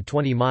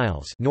 620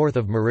 miles north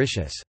of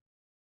Mauritius.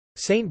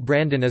 Saint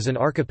Brandon is an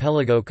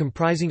archipelago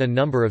comprising a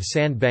number of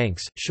sand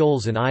banks,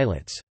 shoals and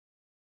islets.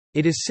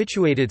 It is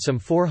situated some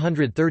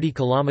 430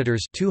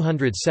 kilometers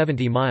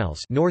 (270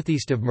 miles)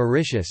 northeast of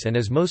Mauritius and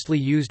is mostly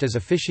used as a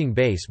fishing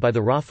base by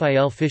the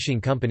Raphael Fishing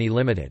Company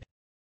Limited.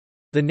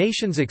 The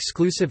nation's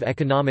exclusive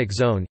economic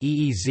zone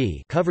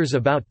 (EEZ) covers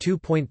about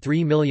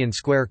 2.3 million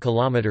square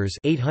kilometers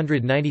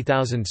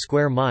 (890,000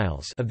 square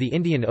miles) of the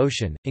Indian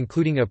Ocean,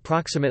 including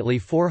approximately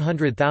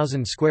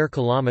 400,000 square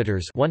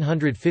kilometers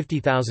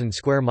 (150,000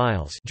 square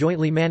miles)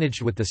 jointly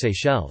managed with the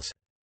Seychelles.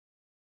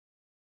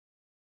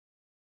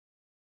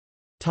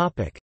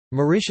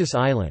 Mauritius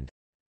Island.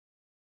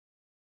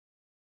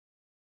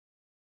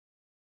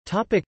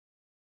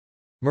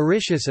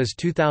 Mauritius is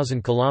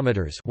 2,000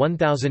 kilometers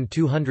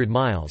 (1,200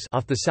 miles)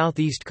 off the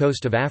southeast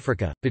coast of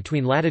Africa,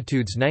 between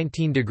latitudes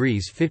 19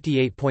 degrees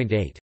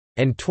 58.8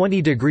 and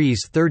 20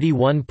 degrees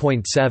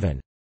 31.7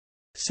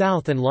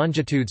 south and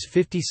longitudes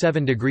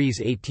 57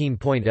 degrees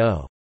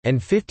 18.0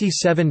 and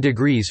 57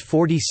 degrees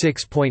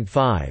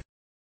 46.5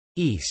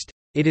 east.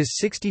 It is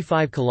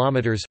 65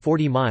 kilometers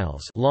 (40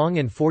 miles) long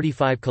and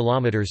 45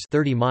 kilometers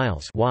 (30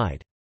 miles)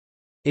 wide.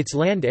 Its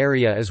land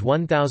area is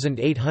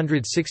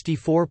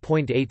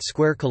 1864.8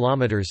 square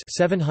kilometers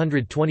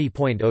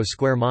 (720.0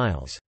 square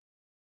miles).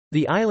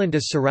 The island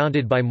is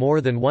surrounded by more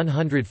than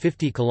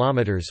 150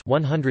 kilometers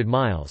 (100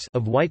 miles)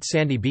 of white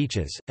sandy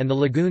beaches, and the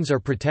lagoons are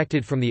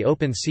protected from the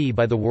open sea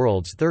by the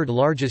world's third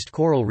largest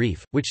coral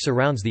reef, which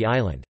surrounds the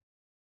island.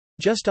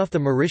 Just off the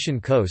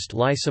Mauritian coast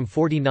lie some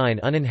 49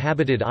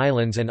 uninhabited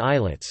islands and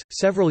islets,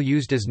 several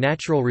used as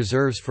natural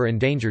reserves for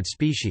endangered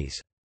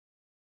species.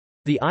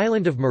 The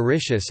island of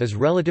Mauritius is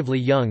relatively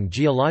young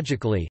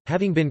geologically,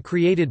 having been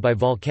created by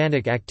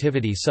volcanic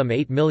activity some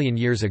 8 million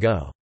years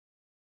ago.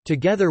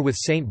 Together with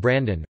Saint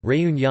Brandon,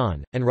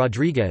 Réunion, and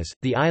Rodrigues,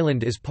 the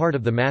island is part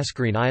of the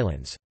Mascarene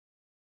Islands.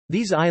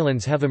 These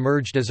islands have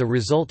emerged as a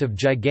result of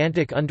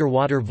gigantic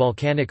underwater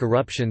volcanic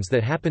eruptions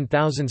that happened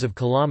thousands of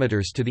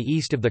kilometers to the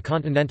east of the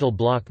continental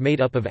bloc made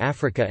up of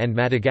Africa and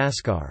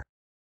Madagascar.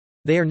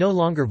 They are no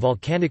longer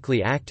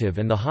volcanically active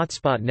and the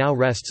hotspot now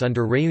rests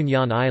under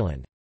Réunion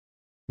Island.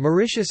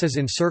 Mauritius is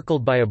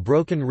encircled by a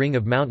broken ring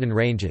of mountain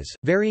ranges,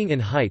 varying in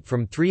height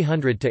from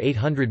 300 to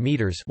 800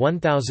 meters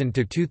 (1,000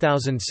 to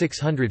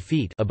 2,600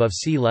 feet) above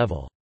sea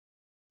level.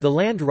 The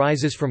land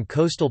rises from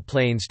coastal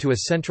plains to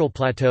a central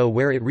plateau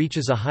where it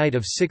reaches a height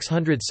of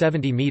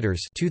 670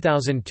 meters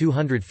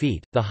 (2,200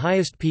 feet). The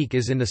highest peak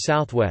is in the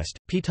southwest,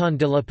 Piton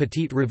de la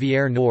Petite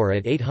Rivière Nord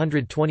at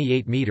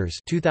 828 meters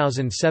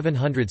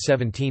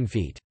 (2,717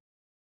 feet).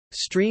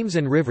 Streams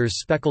and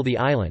rivers speckle the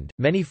island,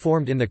 many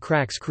formed in the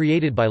cracks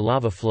created by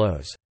lava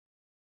flows.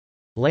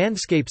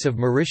 Landscapes of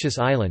Mauritius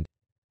Island.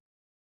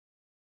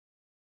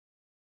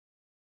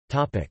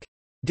 Topic: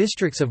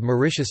 Districts of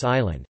Mauritius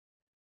Island.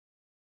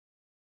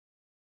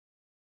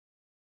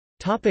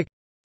 Topic: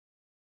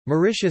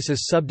 Mauritius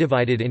is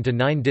subdivided into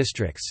 9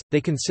 districts.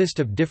 They consist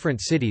of different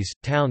cities,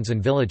 towns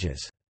and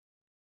villages.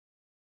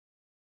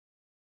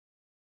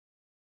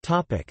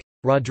 Topic: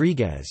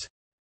 Rodriguez.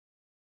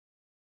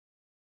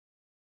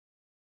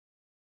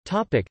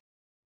 Topic: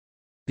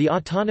 The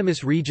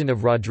autonomous region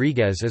of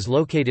Rodriguez is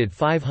located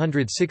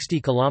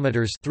 560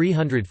 kilometers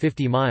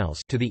 (350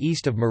 miles) to the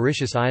east of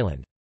Mauritius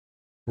Island.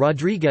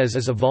 Rodriguez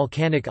is a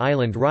volcanic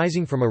island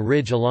rising from a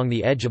ridge along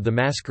the edge of the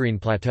Mascarene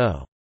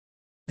Plateau.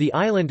 The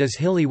island is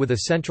hilly with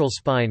a central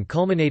spine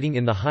culminating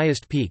in the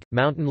highest peak,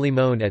 Mountain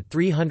Limon at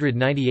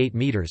 398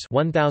 meters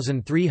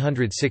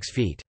 (1,306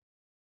 feet).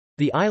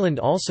 The island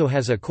also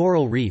has a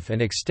coral reef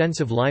and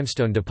extensive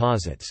limestone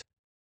deposits.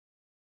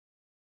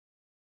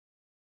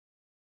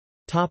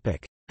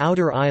 Topic: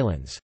 Outer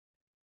Islands.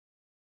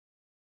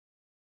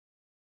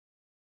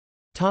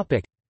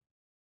 Topic: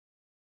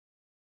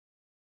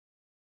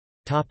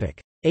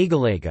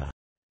 Agalega.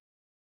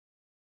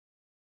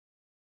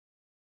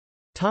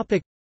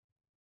 Topic: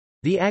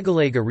 The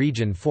Agalega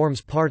region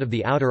forms part of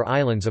the outer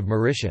islands of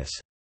Mauritius.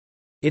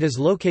 It is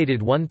located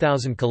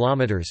 1,000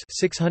 kilometers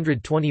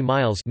 (620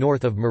 miles)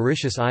 north of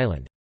Mauritius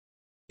Island.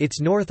 Its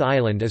North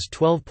Island is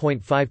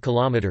 12.5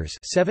 kilometers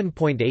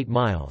 (7.8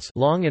 miles)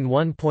 long and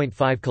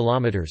 1.5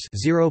 kilometers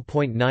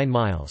 (0.9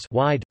 miles)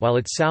 wide, while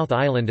its South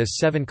Island is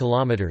 7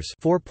 kilometers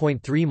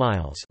 (4.3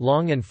 miles)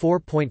 long and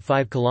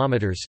 4.5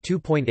 kilometers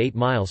 (2.8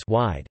 miles)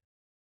 wide.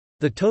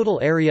 The total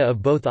area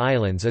of both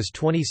islands is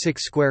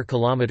 26 square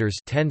kilometers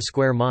 (10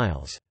 square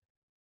miles).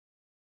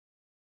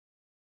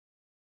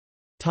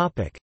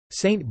 Topic: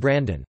 Saint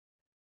Brandon.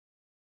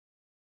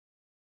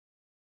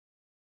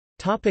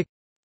 Topic: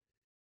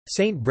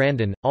 Saint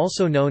Brandon,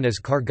 also known as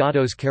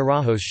Cargados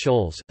Carajos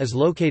Shoals, is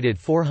located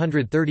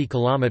 430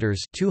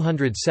 kilometers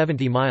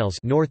 (270 miles)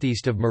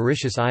 northeast of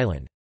Mauritius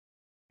Island.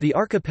 The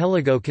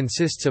archipelago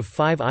consists of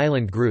 5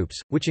 island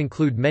groups, which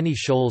include many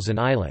shoals and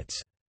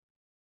islets.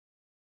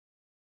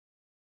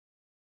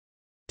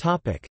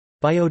 Topic: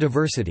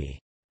 Biodiversity.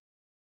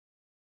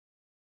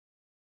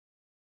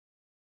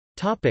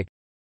 Topic: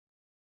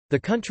 The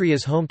country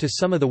is home to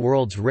some of the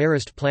world's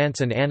rarest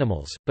plants and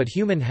animals, but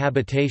human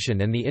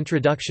habitation and the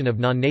introduction of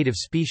non-native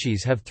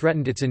species have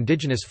threatened its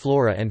indigenous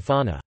flora and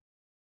fauna.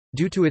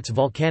 Due to its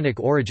volcanic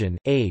origin,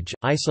 age,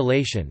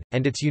 isolation,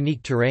 and its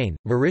unique terrain,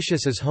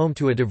 Mauritius is home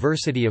to a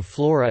diversity of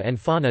flora and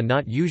fauna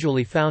not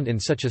usually found in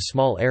such a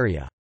small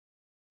area.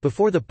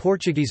 Before the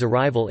Portuguese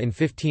arrival in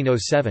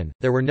 1507,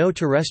 there were no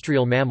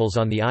terrestrial mammals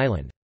on the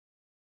island.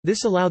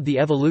 This allowed the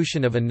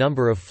evolution of a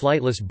number of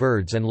flightless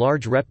birds and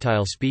large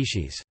reptile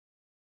species.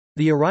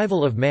 The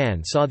arrival of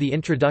man saw the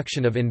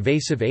introduction of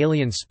invasive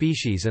alien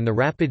species and the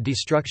rapid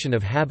destruction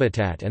of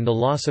habitat and the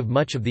loss of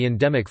much of the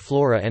endemic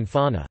flora and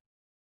fauna.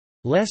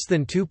 Less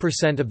than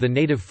 2% of the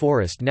native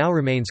forest now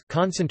remains,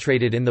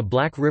 concentrated in the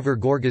Black River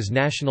Gorges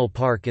National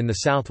Park in the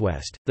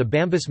southwest, the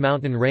Bambas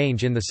Mountain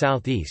Range in the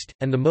southeast,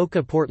 and the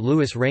Mocha-Port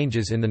Louis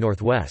Ranges in the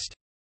northwest.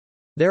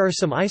 There are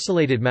some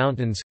isolated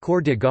mountains,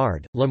 Cour de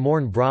Garde, Le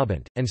Morne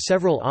Brabant, and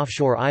several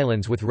offshore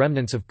islands with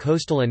remnants of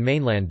coastal and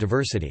mainland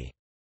diversity.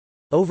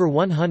 Over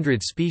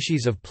 100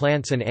 species of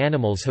plants and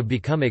animals have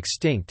become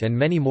extinct and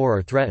many more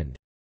are threatened.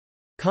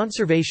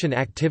 Conservation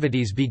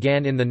activities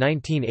began in the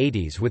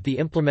 1980s with the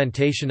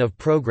implementation of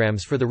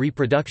programs for the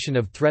reproduction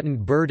of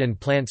threatened bird and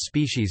plant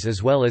species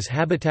as well as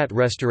habitat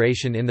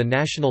restoration in the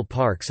national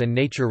parks and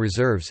nature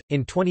reserves.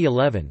 In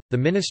 2011, the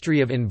Ministry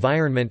of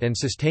Environment and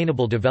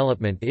Sustainable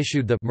Development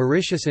issued the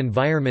Mauritius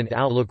Environment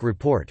Outlook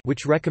Report,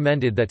 which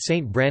recommended that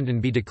St. Brandon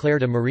be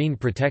declared a marine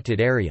protected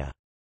area.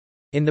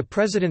 In the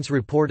President's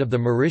report of the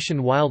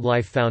Mauritian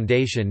Wildlife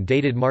Foundation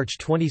dated March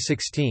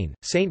 2016,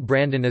 St.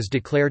 Brandon is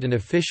declared an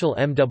official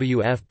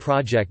MWF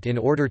project in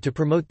order to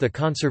promote the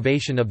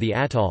conservation of the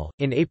atoll.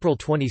 In April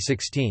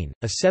 2016,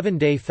 a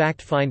 7-day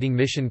fact-finding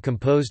mission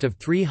composed of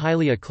 3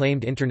 highly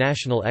acclaimed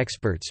international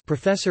experts: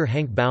 Professor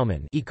Henk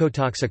Bouwman,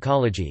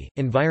 ecotoxicology,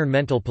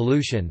 environmental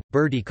pollution,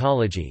 bird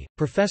ecology;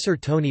 Professor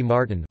Tony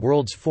Martin,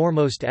 world's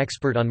foremost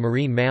expert on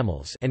marine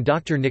mammals; and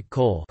Dr. Nick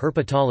Cole,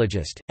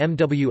 herpetologist,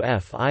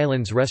 MWF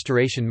Islands Restoration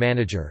Operation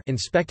Manager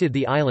inspected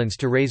the islands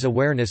to raise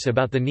awareness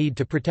about the need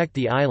to protect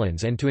the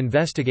islands and to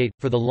investigate,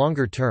 for the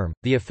longer term,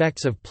 the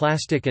effects of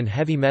plastic and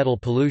heavy metal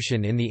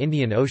pollution in the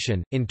Indian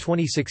Ocean. In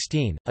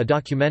 2016, a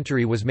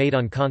documentary was made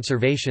on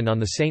conservation on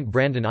the St.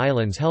 Brandon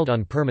Islands held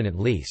on permanent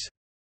lease.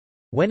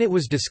 When it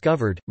was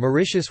discovered,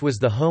 Mauritius was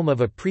the home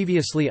of a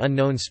previously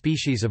unknown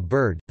species of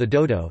bird, the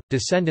dodo,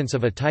 descendants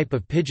of a type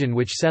of pigeon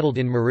which settled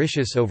in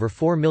Mauritius over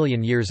 4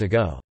 million years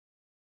ago.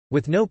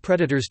 With no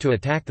predators to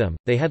attack them,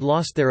 they had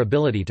lost their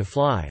ability to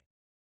fly.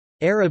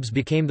 Arabs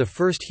became the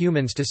first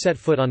humans to set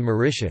foot on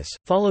Mauritius,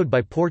 followed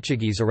by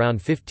Portuguese around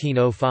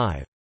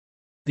 1505.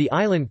 The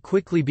island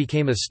quickly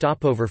became a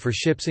stopover for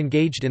ships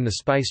engaged in the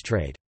spice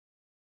trade.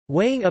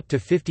 Weighing up to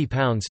 50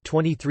 pounds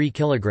 (23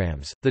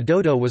 kilograms), the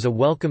dodo was a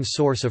welcome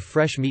source of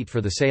fresh meat for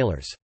the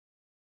sailors.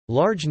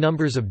 Large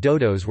numbers of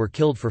dodos were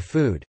killed for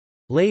food.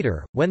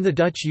 Later, when the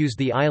Dutch used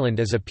the island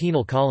as a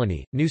penal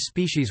colony, new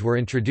species were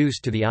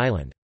introduced to the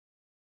island.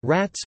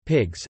 Rats,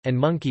 pigs, and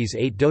monkeys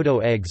ate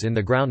dodo eggs in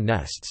the ground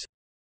nests.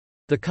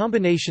 The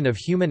combination of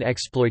human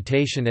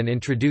exploitation and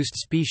introduced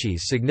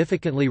species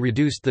significantly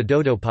reduced the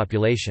dodo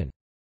population.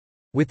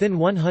 Within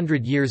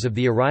 100 years of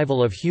the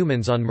arrival of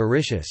humans on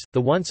Mauritius, the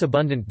once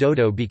abundant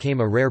dodo became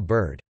a rare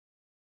bird.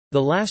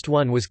 The last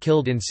one was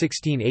killed in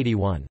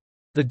 1681.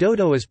 The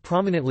dodo is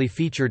prominently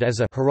featured as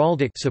a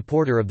heraldic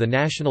supporter of the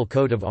national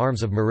coat of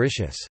arms of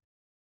Mauritius.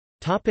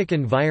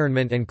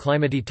 Environment and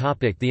climate.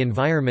 The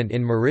environment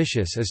in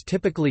Mauritius is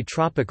typically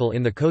tropical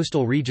in the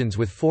coastal regions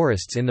with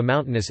forests in the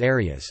mountainous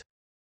areas.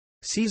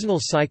 Seasonal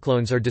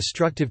cyclones are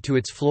destructive to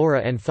its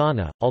flora and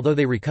fauna, although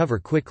they recover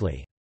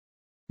quickly.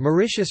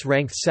 Mauritius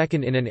ranked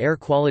second in an air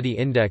quality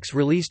index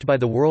released by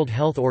the World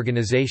Health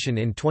Organization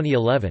in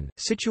 2011.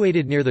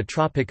 Situated near the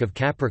Tropic of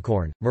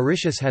Capricorn,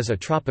 Mauritius has a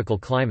tropical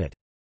climate.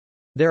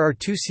 There are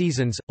 2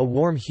 seasons, a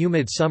warm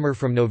humid summer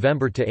from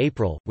November to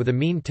April, with a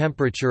mean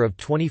temperature of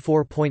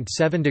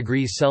 24.7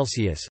 degrees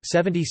Celsius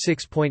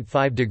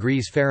 (76.5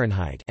 degrees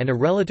Fahrenheit) and a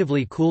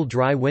relatively cool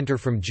dry winter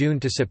from June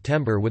to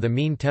September with a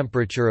mean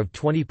temperature of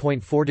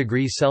 20.4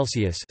 degrees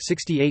Celsius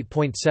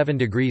 (68.7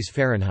 degrees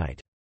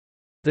Fahrenheit).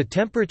 The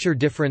temperature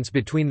difference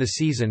between the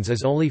seasons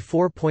is only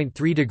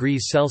 4.3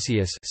 degrees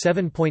Celsius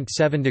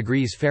 (7.7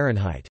 degrees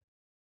Fahrenheit).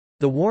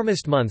 The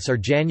warmest months are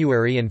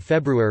January and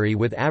February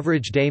with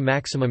average day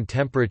maximum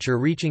temperature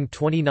reaching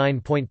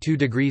 29.2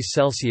 degrees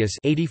Celsius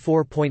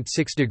 (84.6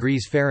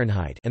 degrees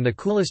Fahrenheit) and the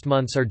coolest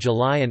months are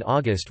July and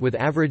August with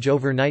average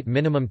overnight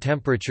minimum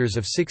temperatures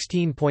of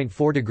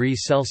 16.4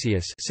 degrees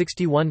Celsius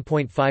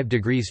 (61.5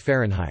 degrees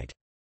Fahrenheit).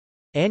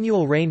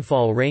 Annual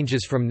rainfall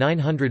ranges from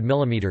 900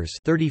 mm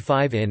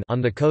 35 in on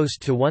the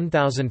coast to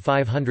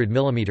 1,500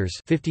 mm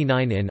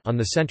 59 in on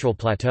the Central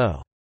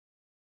Plateau.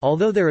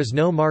 Although there is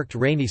no marked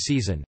rainy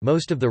season,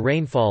 most of the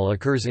rainfall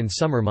occurs in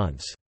summer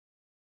months.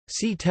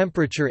 Sea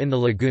temperature in the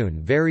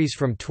lagoon varies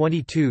from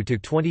 22 to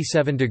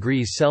 27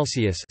 degrees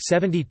Celsius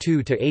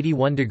 (72 to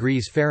 81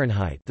 degrees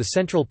Fahrenheit). The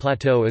Central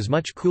Plateau is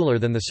much cooler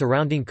than the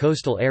surrounding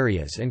coastal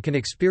areas and can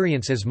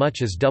experience as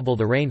much as double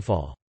the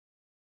rainfall.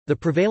 The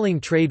prevailing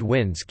trade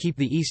winds keep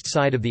the east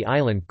side of the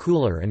island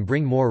cooler and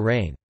bring more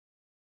rain.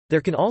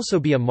 There can also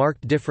be a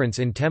marked difference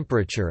in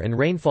temperature and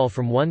rainfall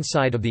from one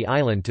side of the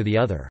island to the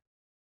other.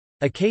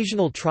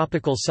 Occasional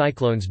tropical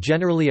cyclones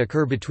generally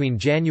occur between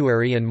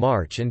January and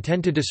March and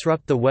tend to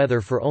disrupt the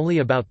weather for only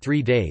about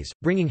 3 days,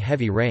 bringing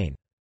heavy rain.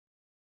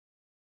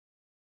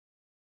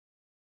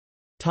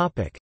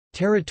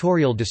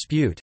 Territorial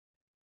dispute.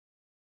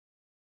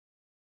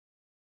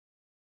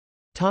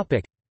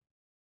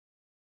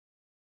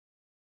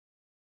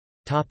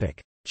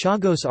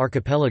 Chagos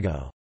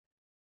Archipelago.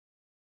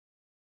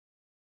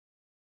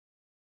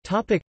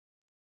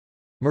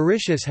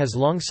 Mauritius has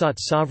long sought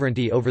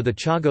sovereignty over the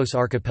Chagos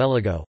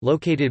Archipelago,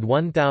 located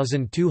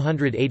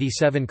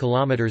 1,287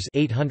 kilometers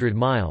 (800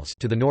 miles)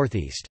 to the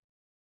northeast.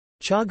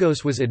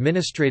 Chagos was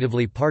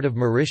administratively part of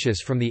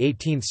Mauritius from the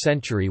 18th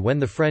century when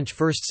the French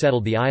first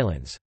settled the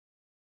islands.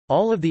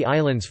 All of the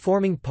islands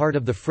forming part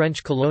of the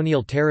French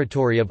colonial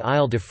territory of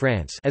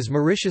Île-de-France, as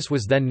Mauritius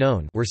was then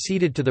known, were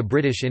ceded to the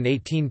British in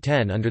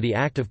 1810 under the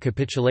Act of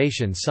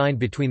Capitulation signed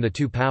between the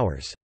two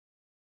powers.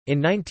 In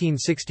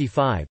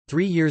 1965,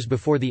 3 years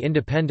before the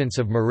independence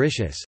of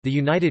Mauritius, the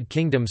United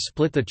Kingdom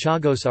split the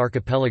Chagos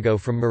Archipelago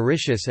from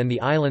Mauritius and the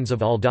islands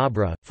of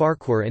Aldabra,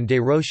 Farquhar and Des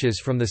Roches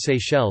from the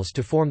Seychelles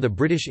to form the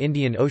British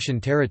Indian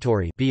Ocean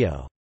Territory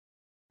 (BO).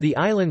 The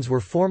islands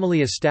were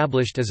formally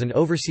established as an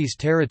overseas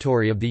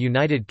territory of the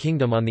United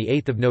Kingdom on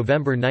 8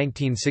 November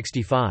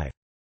 1965.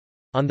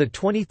 On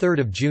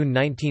 23 June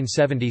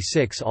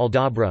 1976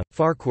 Aldabra,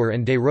 Farquhar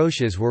and Des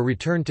Roches were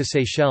returned to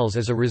Seychelles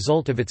as a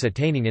result of its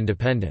attaining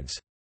independence.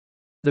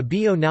 The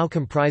BO now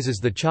comprises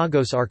the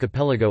Chagos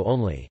Archipelago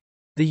only.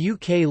 The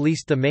UK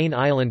leased the main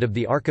island of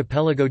the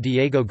archipelago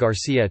Diego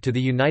Garcia to the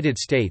United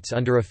States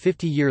under a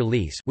 50-year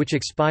lease which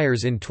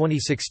expires in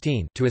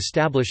 2016 to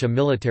establish a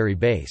military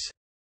base.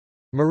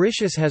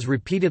 Mauritius has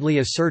repeatedly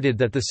asserted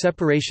that the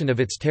separation of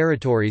its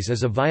territories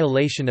is a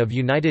violation of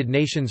United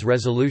Nations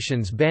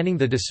resolutions banning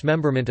the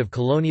dismemberment of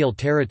colonial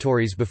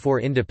territories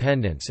before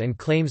independence and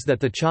claims that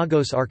the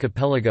Chagos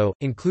archipelago,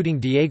 including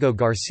Diego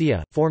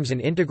Garcia, forms an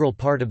integral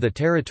part of the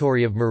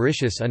territory of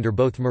Mauritius under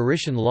both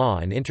Mauritian law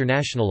and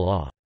international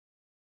law.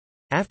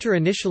 After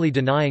initially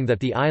denying that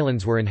the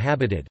islands were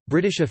inhabited,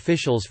 British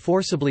officials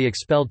forcibly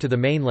expelled to the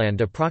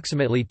mainland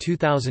approximately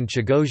 2,000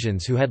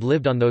 Chagosians who had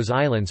lived on those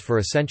islands for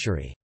a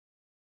century.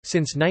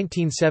 Since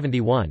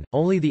 1971,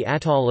 only the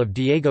atoll of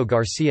Diego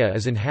Garcia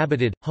is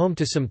inhabited, home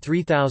to some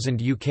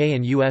 3,000 UK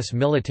and US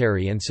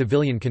military and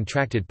civilian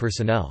contracted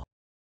personnel.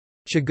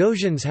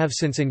 Chagosians have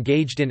since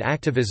engaged in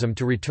activism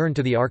to return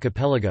to the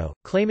archipelago,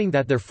 claiming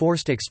that their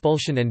forced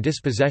expulsion and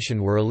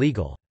dispossession were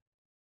illegal.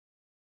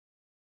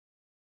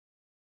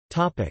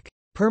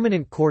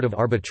 Permanent Court of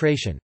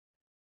Arbitration.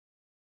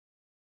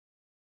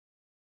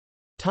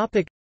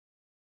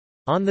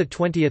 On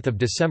 20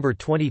 December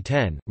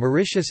 2010,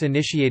 Mauritius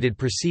initiated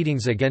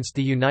proceedings against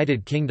the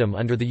United Kingdom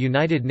under the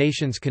United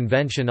Nations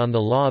Convention on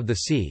the Law of the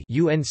Sea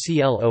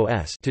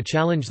to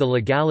challenge the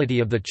legality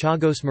of the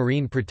Chagos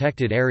Marine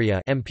Protected Area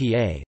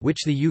 (MPA),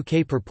 which the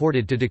UK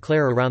purported to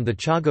declare around the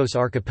Chagos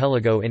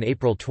archipelago in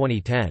April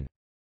 2010.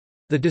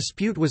 The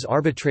dispute was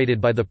arbitrated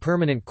by the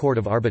Permanent Court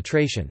of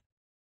Arbitration.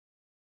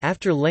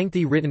 After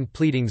lengthy written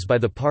pleadings by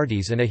the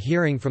parties and a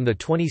hearing from the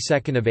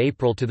 22nd of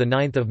April to the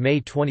 9th of May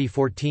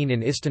 2014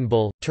 in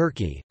Istanbul,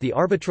 Turkey, the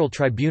arbitral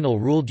tribunal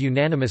ruled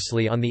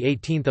unanimously on the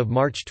 18th of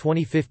March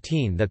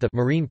 2015 that the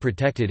marine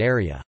protected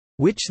area,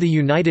 which the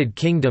United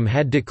Kingdom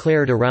had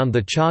declared around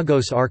the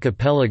Chagos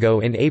archipelago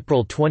in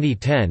April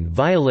 2010,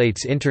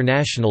 violates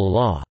international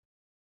law.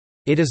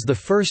 It is the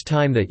first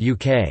time that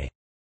UK's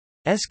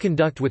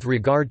conduct with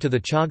regard to the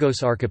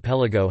Chagos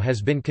archipelago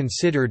has been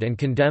considered and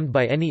condemned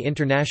by any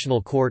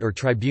international court or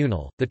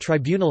tribunal. The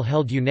tribunal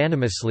held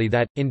unanimously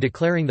that, in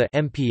declaring the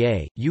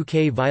MPA,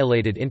 UK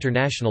violated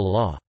international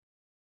law.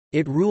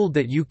 It ruled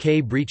that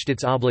UK breached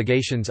its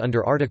obligations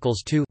under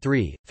Articles 2,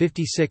 3,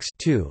 56,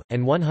 2,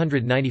 and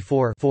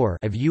 194 4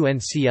 of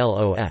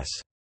UNCLOS.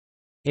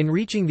 In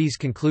reaching these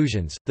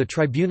conclusions, the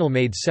tribunal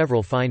made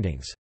several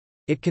findings.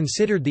 It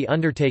considered the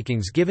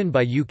undertakings given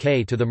by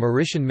UK to the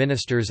Mauritian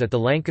ministers at the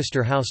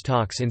Lancaster House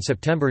talks in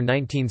September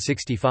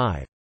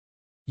 1965.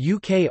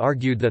 UK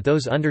argued that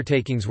those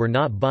undertakings were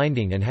not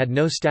binding and had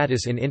no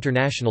status in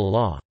international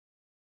law.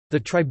 The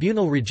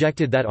tribunal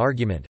rejected that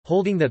argument,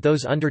 holding that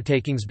those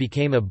undertakings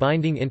became a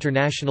binding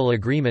international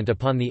agreement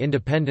upon the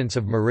independence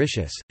of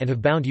Mauritius, and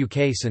have bound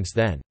UK since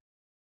then.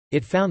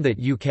 It found that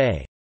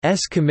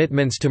UK's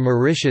commitments to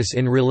Mauritius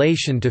in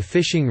relation to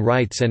fishing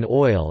rights and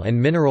oil and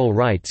mineral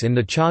rights in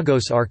the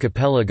Chagos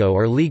archipelago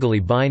are legally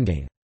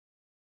binding.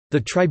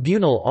 The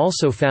tribunal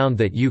also found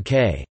that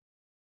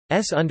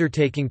UK's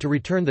undertaking to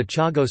return the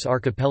Chagos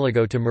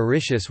archipelago to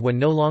Mauritius when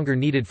no longer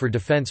needed for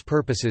defence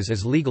purposes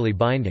is legally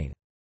binding.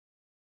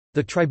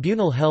 The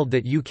tribunal held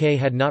that UK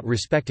had not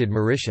respected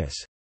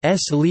Mauritius'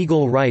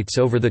 legal rights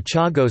over the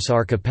Chagos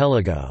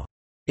archipelago.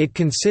 It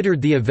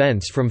considered the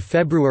events from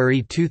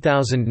February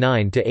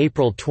 2009 to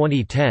April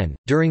 2010,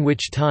 during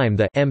which time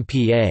the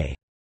MPA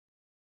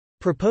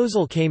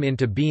proposal came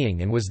into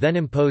being and was then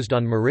imposed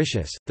on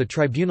Mauritius. The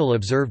tribunal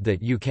observed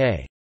that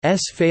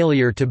UK's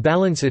failure to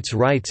balance its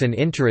rights and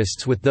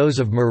interests with those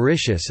of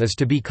Mauritius is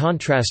to be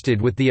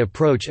contrasted with the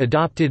approach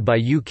adopted by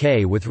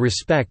UK with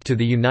respect to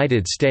the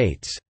United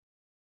States.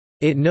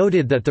 It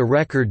noted that the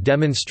record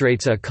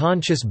demonstrates a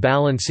conscious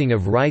balancing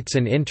of rights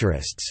and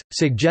interests,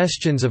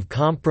 suggestions of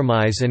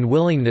compromise and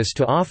willingness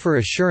to offer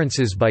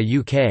assurances by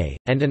UK,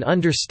 and an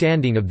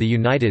understanding of the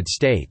United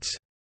States'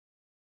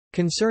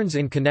 concerns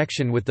in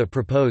connection with the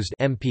proposed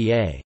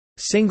MPA.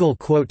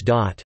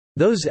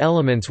 Those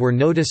elements were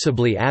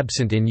noticeably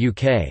absent in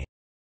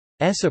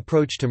UK's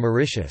approach to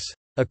Mauritius.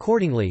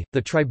 Accordingly,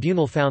 the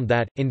tribunal found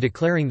that, in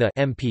declaring the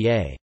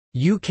MPA,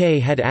 UK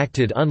had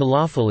acted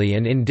unlawfully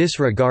and in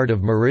disregard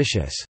of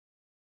Mauritius'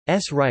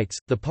 rights.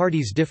 The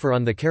parties differ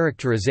on the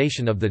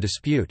characterization of the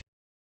dispute.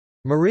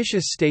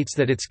 Mauritius states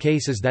that its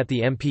case is that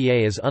the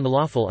MPA is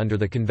unlawful under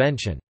the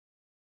convention.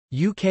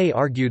 UK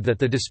argued that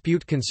the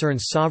dispute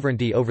concerns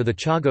sovereignty over the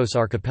Chagos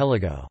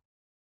archipelago.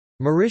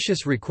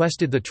 Mauritius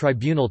requested the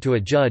tribunal to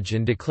adjudge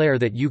and declare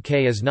that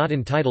UK is not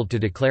entitled to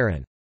declare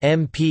an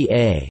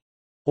MPA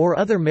or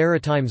other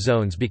maritime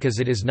zones because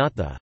it is not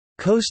the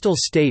coastal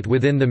state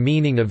within the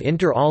meaning of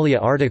inter alia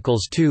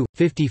Articles 2,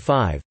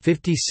 55,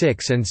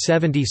 56 and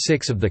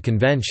 76 of the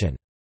Convention.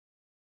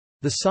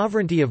 The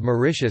sovereignty of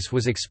Mauritius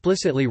was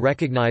explicitly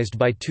recognized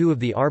by two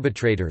of the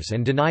arbitrators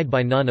and denied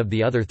by none of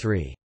the other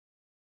three.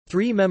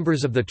 Three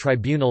members of the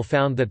tribunal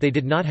found that they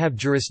did not have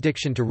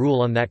jurisdiction to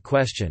rule on that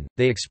question.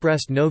 They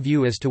expressed no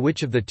view as to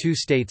which of the two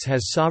states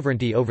has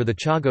sovereignty over the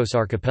Chagos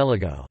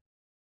archipelago.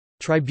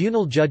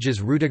 Tribunal judges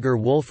Rudiger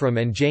Wolfram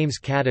and James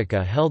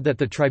Kadika held that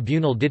the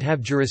tribunal did have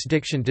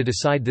jurisdiction to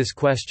decide this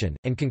question,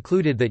 and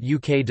concluded that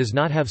UK does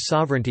not have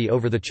sovereignty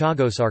over the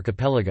Chagos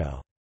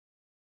archipelago.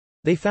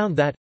 They found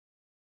that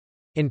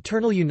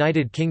Internal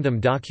United Kingdom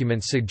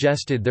documents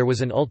suggested there was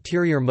an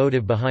ulterior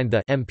motive behind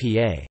the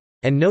MPA,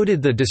 and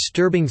noted the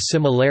disturbing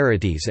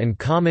similarities and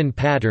common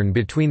pattern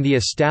between the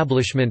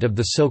establishment of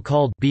the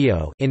so-called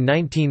BO in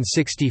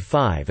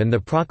 1965 and the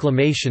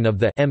proclamation of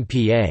the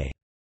MPA.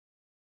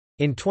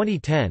 In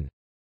 2010,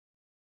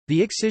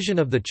 the excision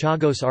of the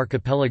Chagos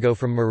archipelago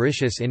from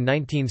Mauritius in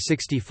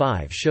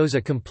 1965 shows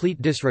a complete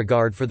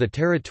disregard for the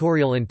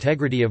territorial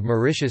integrity of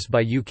Mauritius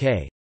by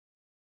UK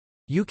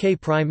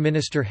Prime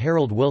Minister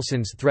Harold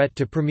Wilson's threat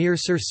to Premier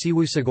Sir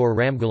Siwusogor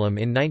Ramgoolam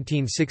in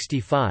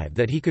 1965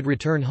 that he could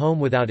return home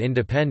without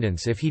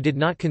independence if he did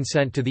not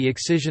consent to the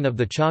excision of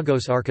the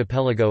Chagos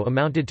archipelago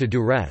amounted to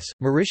duress.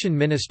 Mauritian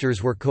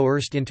ministers were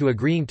coerced into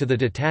agreeing to the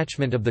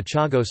detachment of the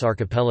Chagos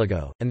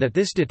archipelago, and that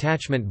this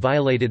detachment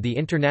violated the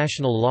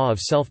international law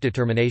of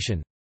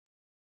self-determination.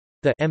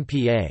 The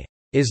MPA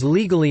is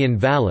legally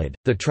invalid.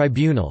 The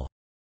tribunal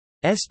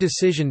S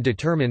decision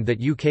determined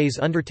that UK's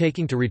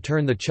undertaking to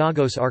return the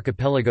Chagos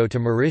archipelago to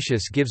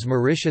Mauritius gives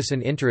Mauritius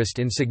an interest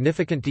in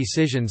significant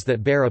decisions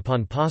that bear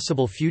upon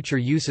possible future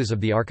uses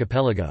of the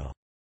archipelago.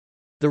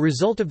 The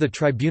result of the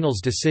tribunal's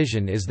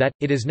decision is that,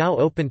 it is now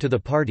open to the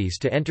parties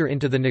to enter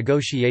into the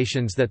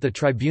negotiations that the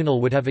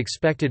tribunal would have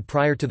expected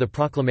prior to the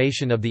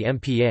proclamation of the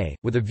MPA,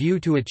 with a view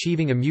to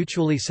achieving a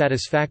mutually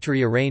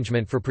satisfactory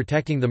arrangement for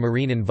protecting the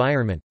marine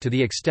environment, to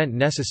the extent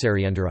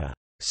necessary under a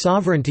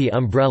sovereignty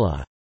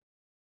umbrella.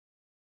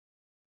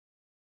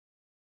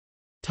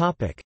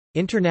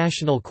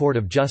 International Court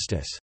of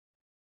Justice.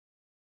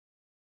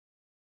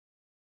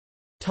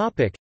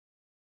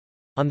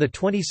 On the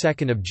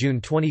 22nd of June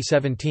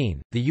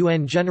 2017, the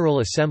UN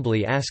General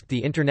Assembly asked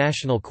the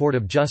International Court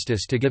of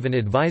Justice to give an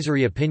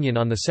advisory opinion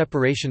on the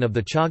separation of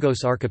the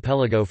Chagos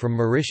archipelago from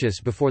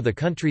Mauritius before the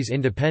country's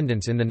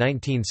independence in the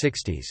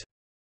 1960s.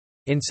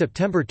 In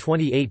September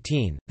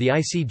 2018, the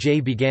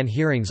ICJ began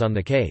hearings on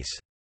the case.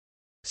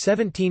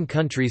 17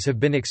 countries have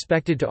been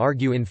expected to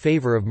argue in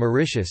favor of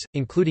Mauritius,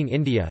 including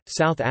India,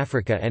 South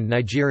Africa and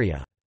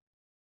Nigeria.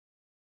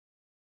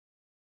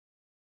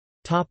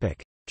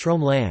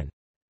 Tromeland.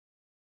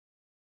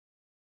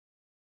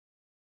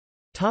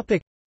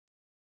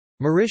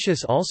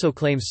 Mauritius also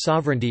claims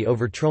sovereignty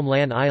over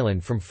Tromeland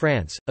Island from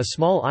France, a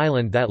small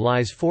island that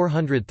lies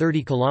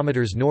 430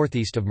 km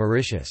northeast of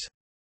Mauritius.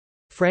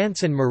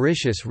 France and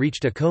Mauritius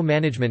reached a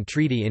co-management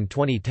treaty in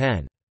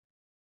 2010.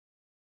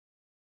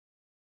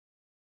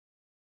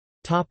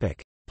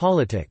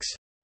 Politics.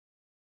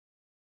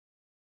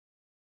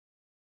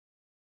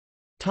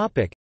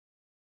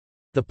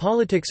 The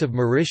politics of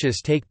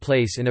Mauritius take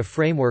place in a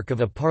framework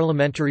of a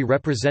parliamentary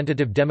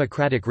representative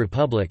democratic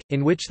republic,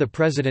 in which the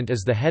president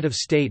is the head of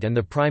state and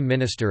the prime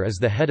minister is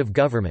the head of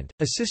government,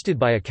 assisted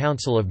by a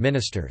council of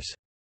ministers.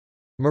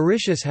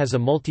 Mauritius has a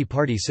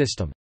multi-party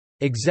system.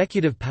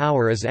 Executive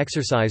power is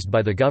exercised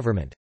by the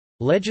government.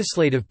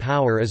 Legislative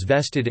power is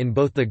vested in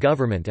both the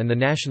government and the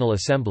National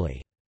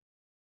Assembly.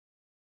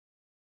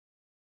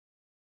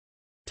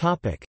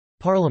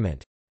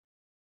 Parliament.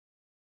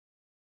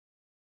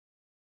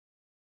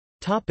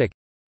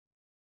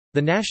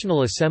 The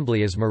National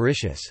Assembly is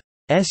Mauritius'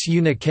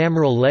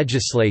 unicameral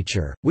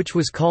legislature, which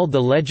was called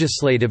the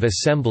Legislative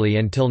Assembly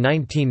until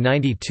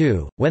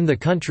 1992, when the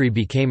country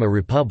became a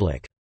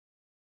republic.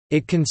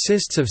 It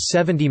consists of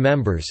 70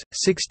 members,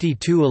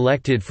 62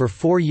 elected for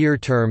 4-year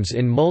terms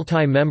in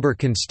multi-member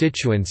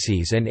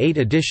constituencies and 8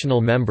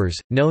 additional members,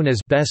 known as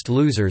 «best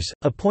losers»,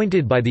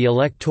 appointed by the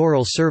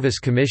Electoral Service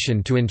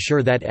Commission to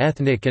ensure that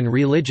ethnic and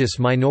religious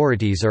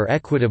minorities are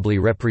equitably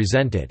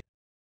represented.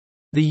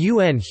 The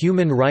UN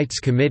Human Rights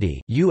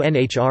Committee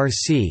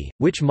 (UNHRC),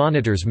 which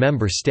monitors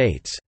member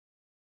states'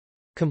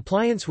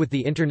 compliance with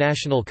the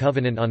International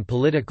Covenant on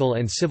Political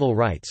and Civil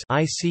Rights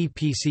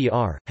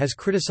 (ICPCR), has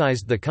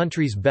criticized the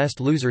country's best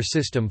loser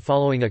system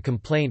following a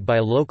complaint by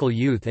a local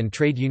youth and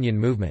trade union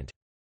movement.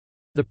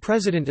 The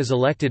president is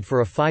elected for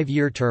a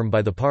 5-year term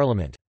by the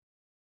parliament.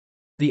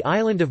 The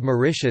island of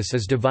Mauritius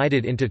is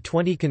divided into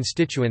 20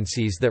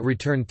 constituencies that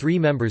return 3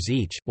 members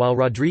each, while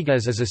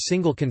Rodriguez is a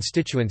single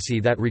constituency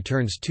that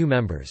returns 2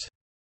 members.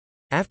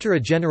 After a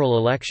general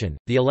election,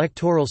 the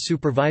Electoral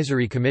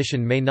Supervisory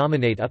Commission may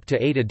nominate up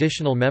to 8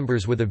 additional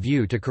members with a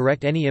view to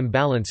correct any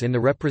imbalance in the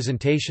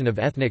representation of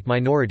ethnic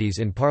minorities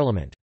in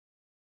parliament.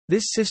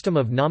 This system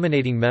of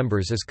nominating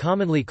members is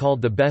commonly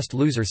called the best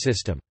loser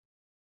system.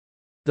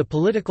 The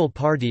political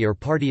party or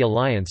party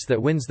alliance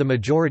that wins the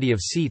majority of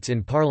seats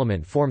in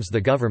parliament forms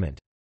the government.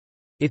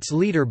 Its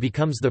leader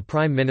becomes the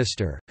Prime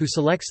Minister, who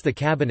selects the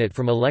cabinet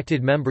from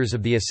elected members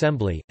of the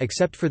Assembly,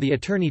 except for the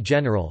Attorney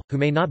General, who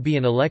may not be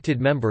an elected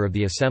member of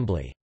the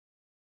Assembly.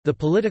 The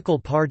political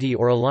party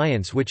or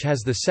alliance which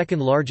has the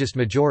second largest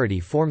majority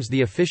forms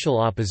the official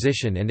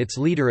opposition, and its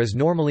leader is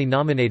normally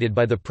nominated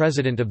by the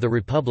President of the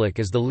Republic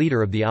as the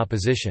leader of the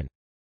opposition.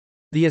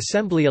 The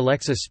Assembly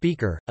elects a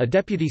Speaker, a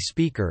Deputy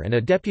Speaker and a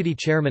Deputy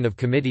Chairman of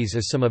committees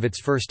as some of its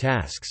first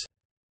tasks.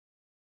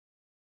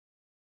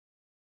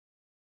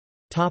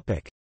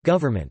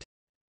 Government.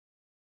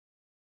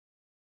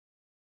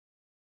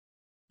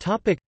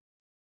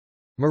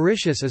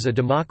 Mauritius is a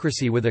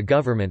democracy with a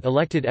government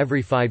elected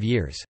every 5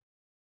 years.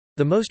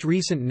 The most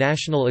recent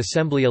National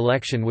Assembly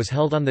election was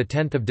held on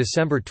 10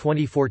 December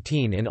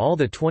 2014 in all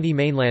the 20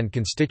 mainland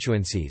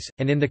constituencies,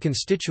 and in the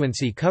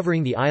constituency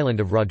covering the island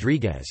of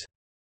Rodrigues.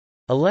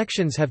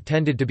 Elections have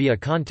tended to be a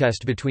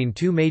contest between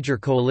two major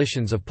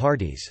coalitions of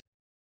parties.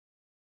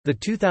 The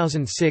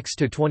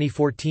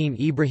 2006–2014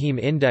 Ibrahim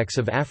Index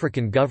of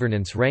African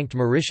Governance ranked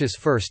Mauritius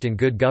first in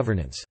good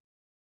governance.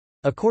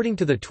 According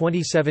to the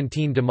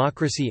 2017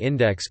 Democracy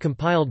Index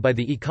compiled by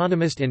the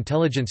Economist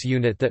Intelligence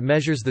Unit that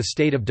measures the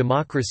state of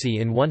democracy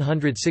in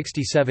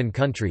 167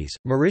 countries,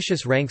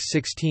 Mauritius ranks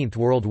 16th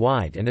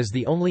worldwide and is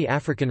the only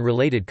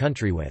African-related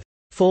country with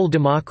full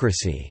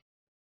democracy.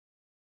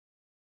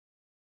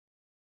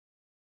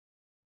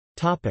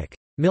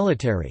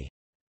 Military.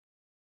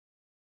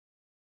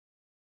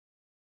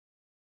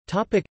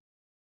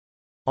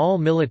 All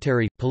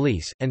military,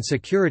 police, and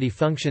security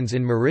functions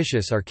in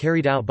Mauritius are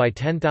carried out by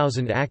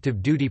 10,000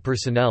 active duty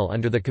personnel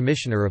under the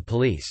Commissioner of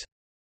Police.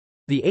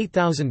 The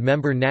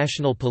 8,000-member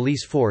National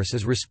Police Force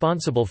is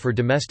responsible for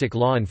domestic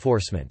law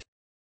enforcement.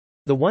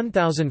 The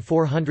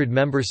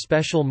 1,400-member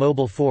Special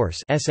Mobile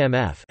Force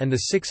 (SMF) and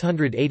the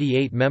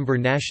 688-member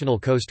National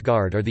Coast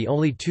Guard are the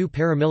only two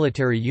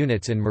paramilitary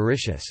units in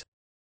Mauritius.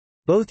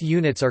 Both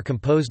units are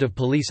composed of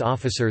police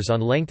officers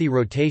on lengthy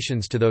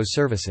rotations to those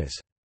services.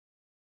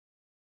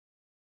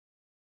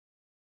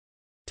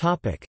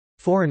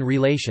 Foreign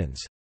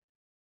relations.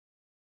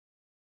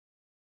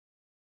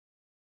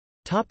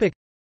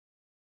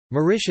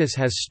 Mauritius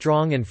has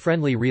strong and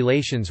friendly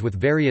relations with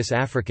various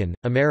African,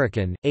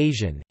 American,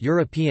 Asian,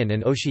 European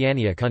and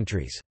Oceania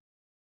countries.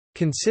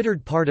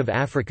 Considered part of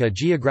Africa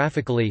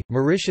geographically,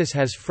 Mauritius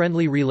has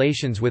friendly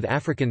relations with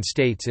African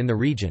states in the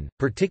region,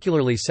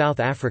 particularly South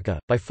Africa,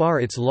 by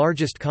far its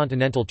largest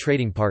continental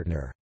trading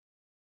partner.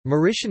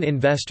 Mauritian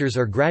investors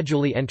are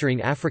gradually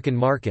entering African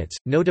markets,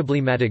 notably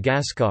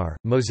Madagascar,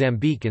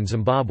 Mozambique and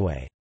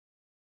Zimbabwe.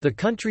 The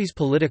country's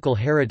political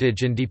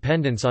heritage and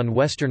dependence on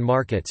Western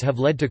markets have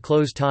led to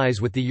close ties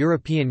with the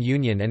European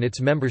Union and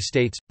its member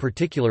states,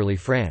 particularly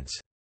France.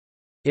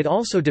 It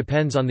also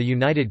depends on the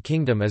United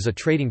Kingdom as a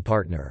trading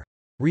partner.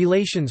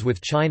 Relations with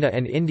China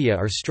and India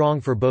are strong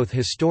for both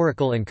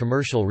historical and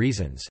commercial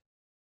reasons.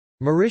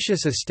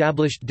 Mauritius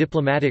established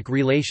diplomatic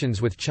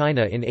relations with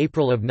China in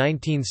April of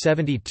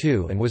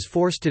 1972 and was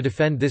forced to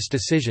defend this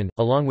decision,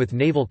 along with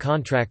naval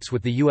contracts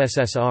with the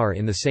USSR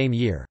in the same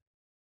year.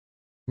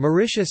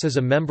 Mauritius is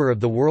a member of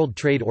the World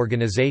Trade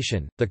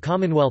Organization, the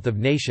Commonwealth of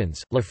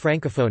Nations, La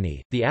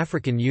Francophonie, the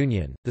African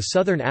Union, the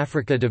Southern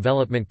Africa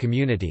Development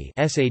Community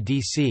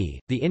 (SADC),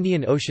 the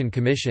Indian Ocean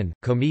Commission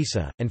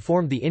 (COMISA), and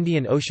formed the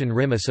Indian Ocean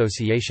Rim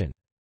Association.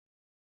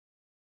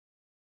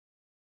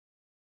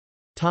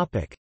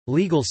 Topic: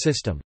 Legal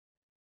system.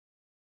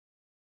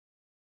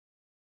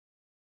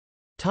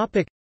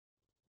 Topic: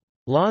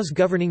 Laws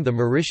governing the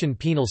Mauritian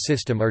penal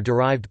system are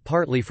derived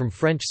partly from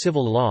French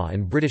civil law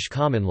and British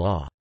common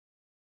law.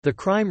 The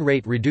crime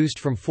rate reduced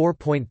from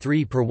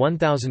 4.3 per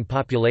 1,000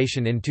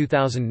 population in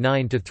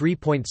 2009 to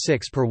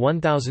 3.6 per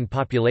 1,000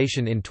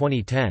 population in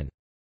 2010.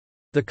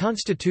 The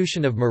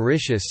Constitution of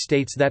Mauritius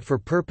states that for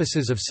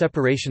purposes of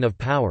separation of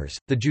powers,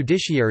 the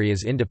judiciary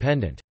is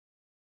independent.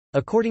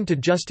 According to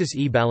Justice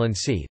E.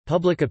 Balanci,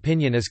 public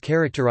opinion is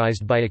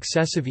characterized by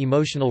excessive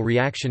emotional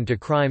reaction to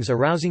crimes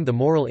arousing the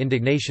moral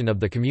indignation of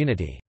the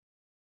community.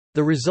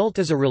 The result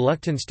is a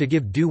reluctance to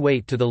give due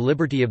weight to the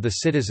liberty of the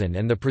citizen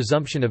and the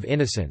presumption of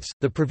innocence.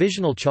 The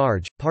provisional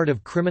charge, part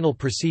of criminal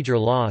procedure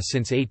law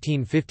since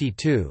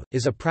 1852,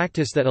 is a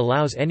practice that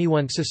allows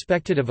anyone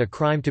suspected of a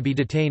crime to be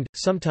detained,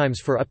 sometimes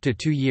for up to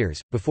 2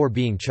 years, before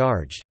being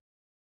charged.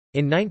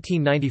 In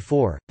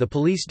 1994, the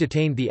police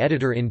detained the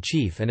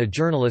editor-in-chief and a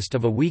journalist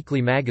of a weekly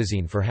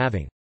magazine for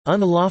having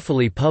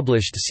unlawfully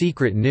published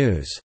secret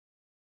news.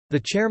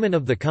 The chairman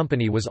of the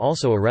company was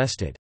also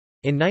arrested.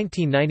 In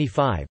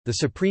 1995, the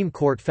Supreme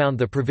Court found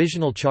the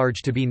provisional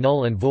charge to be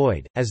null and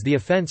void, as the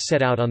offense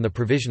set out on the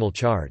provisional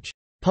charge,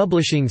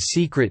 publishing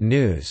secret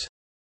news,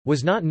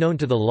 was not known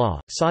to the law.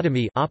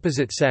 Sodomy,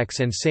 opposite sex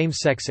and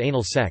same-sex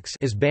anal sex,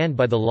 is banned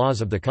by the laws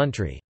of the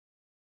country.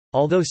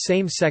 Although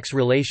same-sex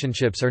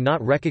relationships are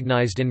not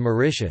recognized in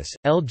Mauritius,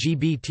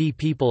 LGBT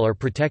people are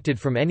protected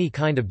from any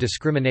kind of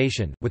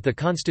discrimination, with the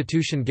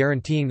constitution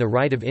guaranteeing the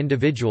right of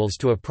individuals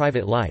to a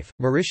private life.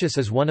 Mauritius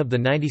is one of the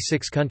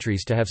 96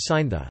 countries to have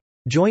signed the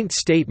Joint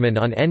Statement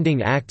on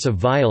Ending Acts of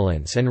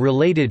Violence and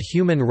Related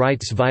Human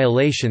Rights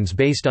Violations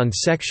Based on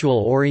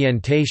Sexual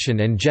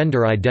Orientation and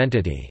Gender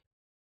Identity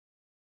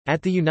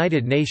at the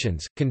United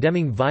Nations,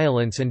 condemning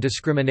violence and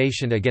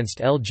discrimination against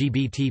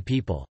LGBT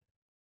people.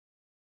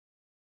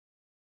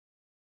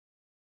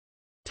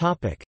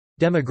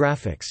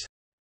 Demographics.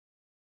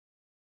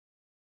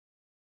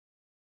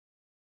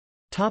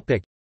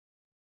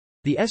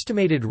 The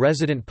estimated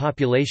resident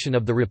population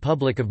of the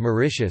Republic of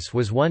Mauritius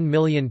was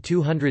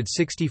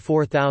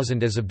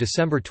 1,264,000 as of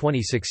December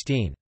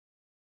 2016.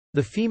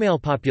 The female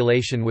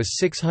population was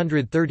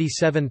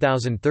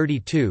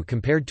 637,032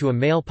 compared to a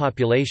male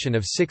population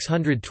of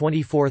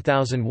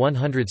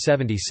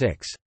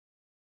 624,176.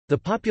 The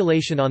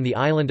population on the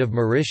island of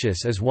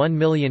Mauritius is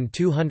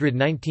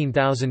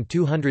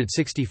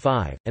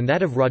 1,219,265, and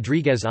that of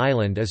Rodriguez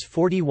Island is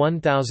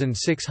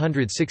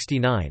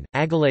 41,669.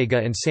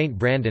 Agalega and St.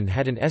 Brandon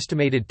had an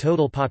estimated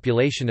total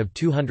population of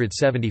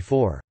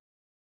 274.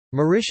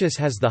 Mauritius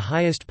has the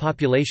highest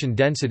population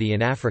density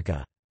in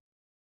Africa.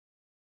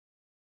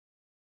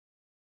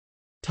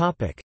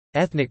 Topic: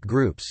 Ethnic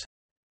groups.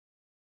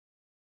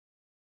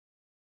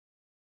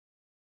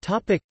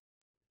 Topic: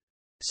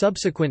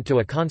 Subsequent to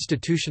a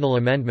constitutional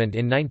amendment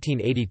in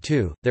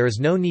 1982, there is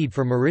no need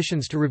for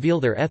Mauritians to reveal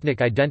their ethnic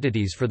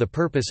identities for the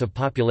purpose of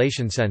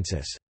population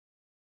census.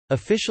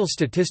 Official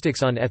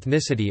statistics on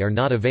ethnicity are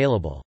not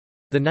available.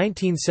 The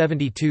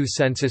 1972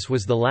 census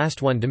was the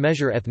last one to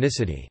measure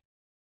ethnicity.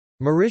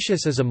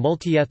 Mauritius is a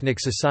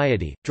multi-ethnic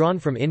society, drawn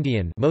from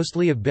Indian,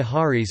 mostly of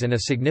Biharis, and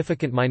a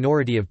significant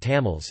minority of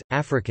Tamils,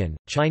 African,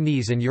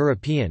 Chinese and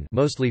European,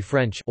 mostly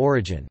French,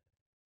 origin.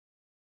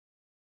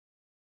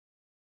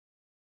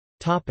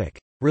 Topic: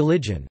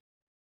 Religion.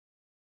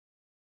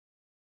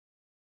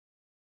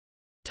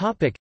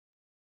 Topic: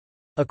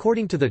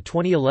 According to the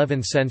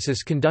 2011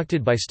 census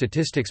conducted by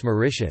Statistics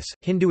Mauritius,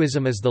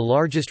 Hinduism is the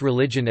largest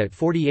religion at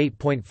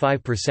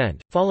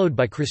 48.5%, followed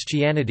by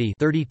Christianity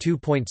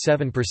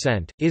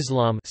 32.7%,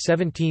 Islam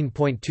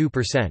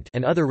 17.2%,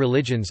 and other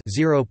religions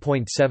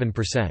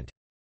 0.7%.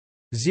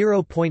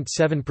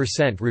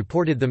 0.7%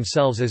 reported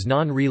themselves as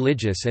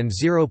non-religious and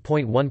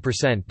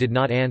 0.1% did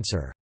not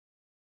answer.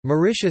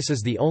 Mauritius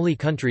is the only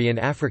country in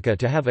Africa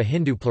to have a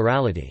Hindu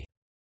plurality.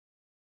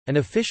 An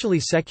officially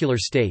secular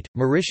state,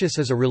 Mauritius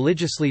is a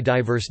religiously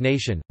diverse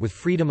nation, with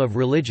freedom of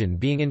religion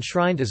being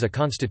enshrined as a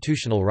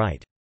constitutional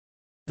right.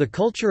 The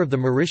culture of the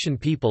Mauritian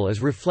people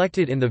is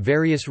reflected in the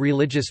various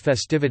religious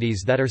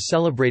festivities that are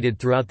celebrated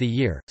throughout the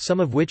year,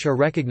 some of which are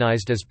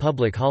recognized as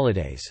public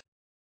holidays.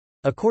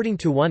 According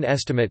to one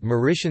estimate,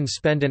 Mauritians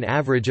spend an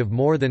average of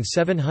more than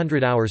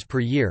 700 hours per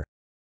year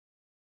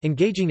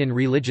engaging in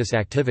religious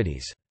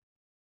activities.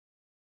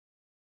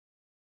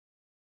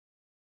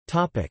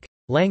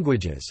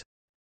 Languages.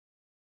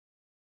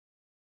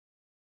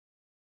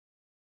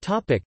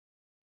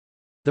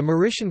 The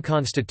Mauritian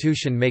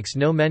constitution makes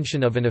no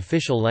mention of an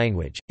official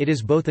language, it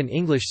is both an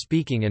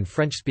English-speaking and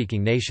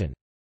French-speaking nation.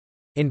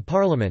 In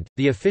Parliament,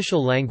 the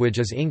official language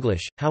is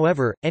English,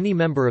 however, any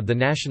member of the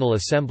National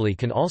Assembly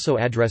can also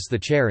address the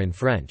chair in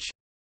French.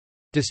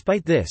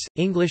 Despite this,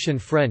 English and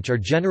French are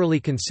generally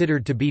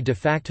considered to be de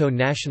facto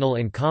national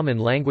and common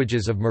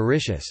languages of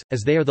Mauritius,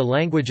 as they are the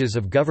languages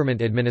of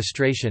government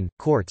administration,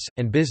 courts,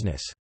 and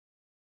business.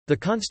 The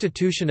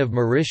Constitution of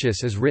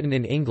Mauritius is written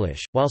in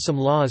English, while some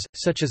laws,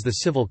 such as the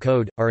Civil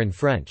Code, are in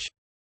French.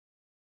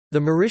 The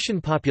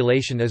Mauritian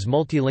population is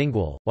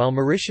multilingual, while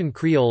Mauritian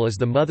Creole is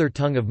the mother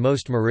tongue of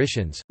most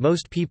Mauritians.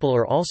 Most people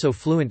are also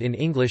fluent in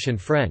English and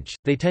French,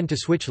 they tend to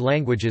switch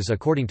languages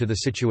according to the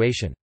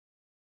situation.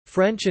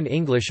 French and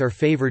English are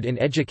favored in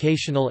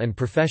educational and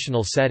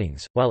professional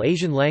settings, while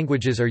Asian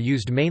languages are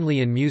used mainly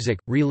in music,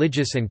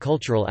 religious and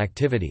cultural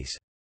activities.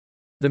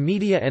 The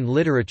media and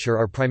literature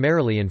are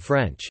primarily in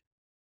French.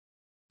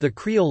 The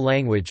Creole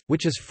language,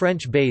 which is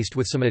French-based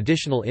with some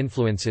additional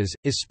influences,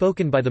 is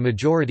spoken by the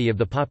majority of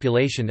the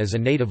population as a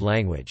native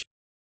language.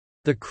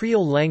 The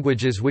Creole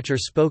languages which are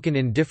spoken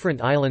in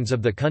different islands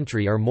of the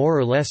country are more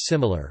or less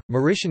similar.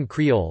 Mauritian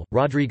Creole,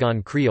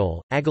 Rodrigan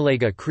Creole,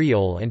 Agalega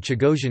Creole and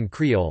Chagosian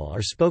Creole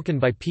are spoken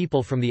by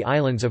people from the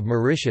islands of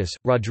Mauritius,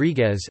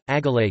 Rodriguez,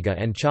 Agalega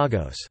and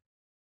Chagos.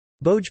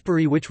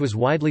 Bhojpuri, which was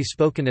widely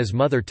spoken as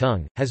mother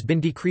tongue, has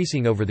been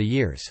decreasing over the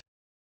years.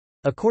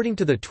 According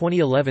to the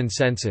 2011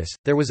 census,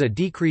 there was a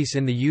decrease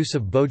in the use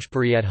of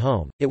Bhojpuri at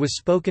home. It was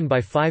spoken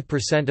by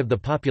 5% of the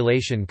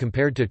population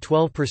compared to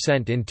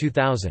 12% in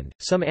 2000.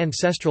 Some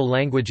ancestral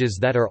languages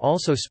that are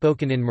also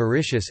spoken in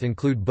Mauritius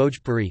include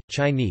Bhojpuri,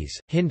 Chinese,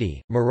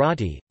 Hindi,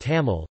 Marathi,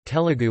 Tamil,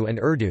 Telugu, and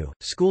Urdu.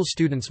 School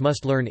students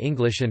must learn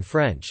English and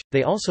French.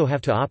 They also have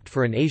to opt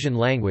for an Asian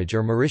language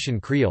or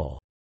Mauritian Creole.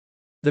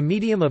 The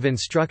medium of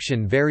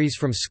instruction varies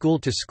from school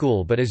to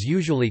school but is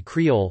usually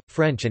Creole,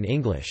 French, and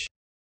English.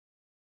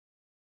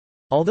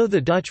 Although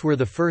the Dutch were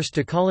the first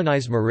to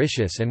colonize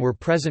Mauritius and were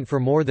present for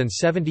more than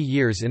 70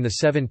 years in the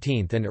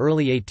 17th and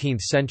early 18th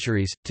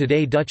centuries,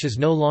 today Dutch is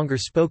no longer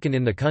spoken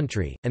in the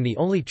country, and the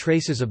only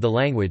traces of the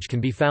language can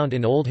be found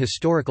in old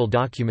historical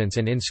documents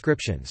and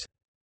inscriptions.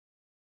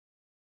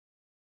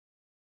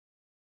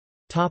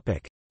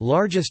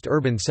 Largest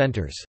urban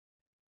centers.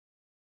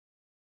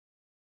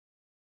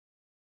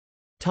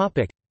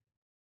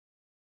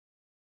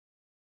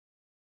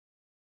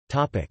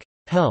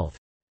 Health.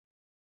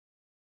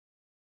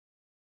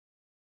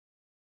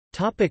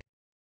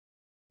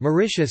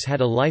 Mauritius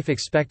had a life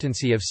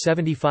expectancy of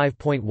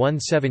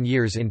 75.17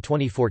 years in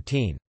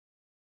 2014.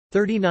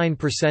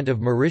 39% of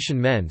Mauritian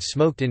men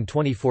smoked in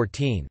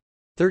 2014.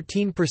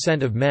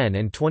 13% of men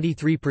and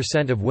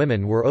 23% of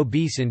women were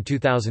obese in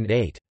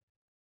 2008.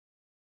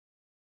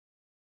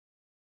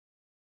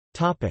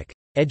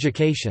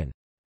 Education.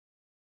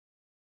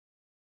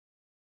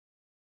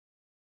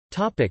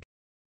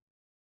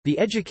 The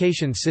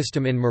education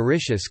system in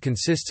Mauritius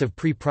consists of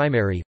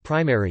pre-primary,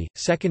 primary,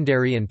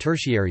 secondary and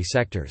tertiary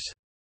sectors.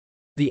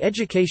 The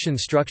education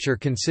structure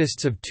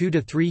consists of 2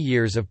 to 3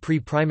 years of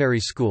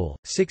pre-primary school,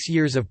 6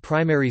 years of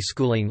primary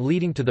schooling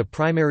leading to the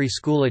Primary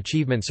School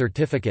Achievement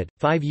Certificate,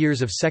 5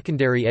 years of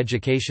secondary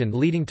education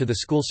leading to the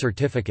School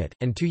Certificate,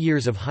 and 2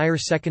 years of higher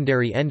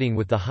secondary ending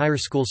with the Higher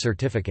School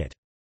Certificate.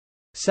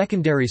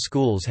 Secondary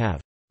schools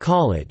have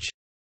college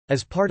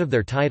as part of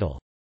their title.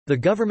 The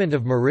government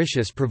of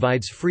Mauritius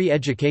provides free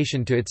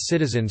education to its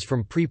citizens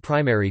from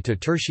pre-primary to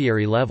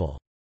tertiary level.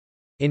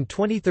 In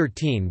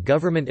 2013,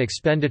 government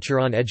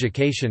expenditure on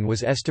education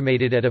was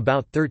estimated at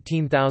about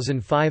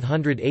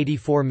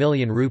 13,584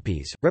 million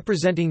rupees,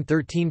 representing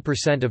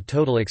 13% of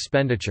total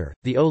expenditure.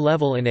 The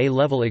O-level and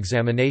A-level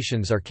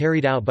examinations are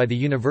carried out by the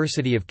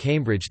University of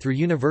Cambridge through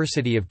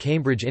University of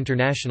Cambridge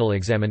International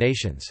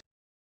Examinations.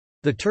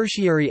 The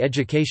tertiary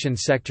education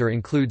sector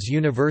includes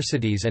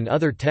universities and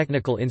other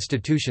technical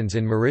institutions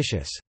in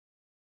Mauritius.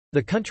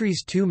 The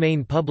country's two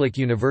main public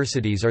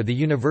universities are the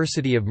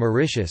University of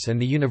Mauritius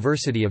and the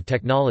University of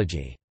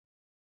Technology.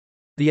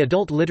 The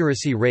adult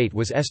literacy rate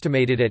was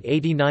estimated at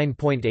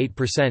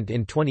 89.8%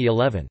 in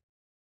 2011.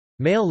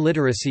 Male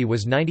literacy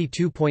was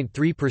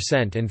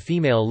 92.3% and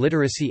female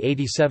literacy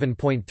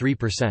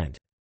 87.3%.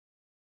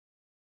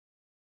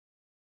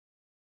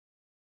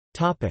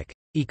 Topic: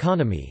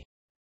 Economy.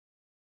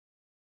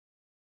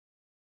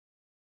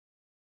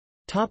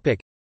 Topic: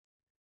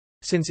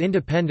 Since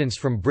independence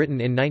from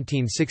Britain in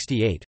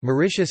 1968,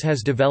 Mauritius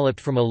has developed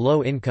from a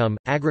low-income,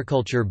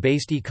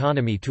 agriculture-based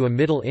economy to a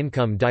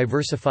middle-income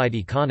diversified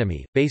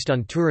economy, based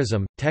on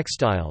tourism,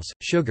 textiles,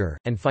 sugar,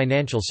 and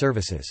financial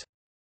services.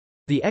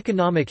 The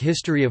economic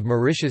history of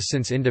Mauritius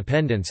since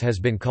independence has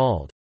been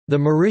called, "the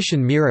Mauritian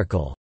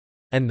miracle,"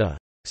 and the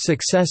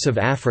 "success of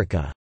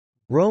Africa."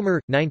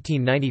 Romer,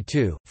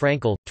 1992,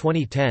 Frankel,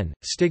 2010,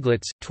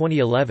 Stiglitz,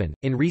 2011.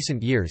 In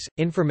recent years,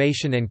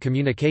 information and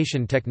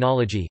communication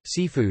technology,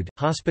 seafood,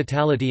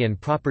 hospitality and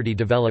property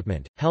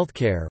development,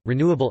 healthcare,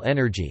 renewable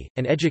energy,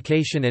 and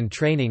education and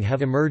training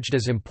have emerged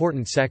as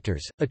important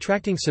sectors,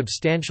 attracting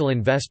substantial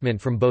investment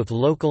from both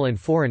local and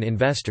foreign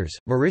investors.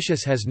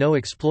 Mauritius has no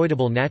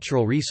exploitable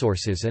natural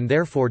resources and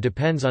therefore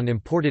depends on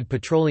imported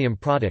petroleum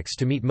products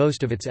to meet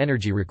most of its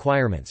energy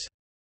requirements.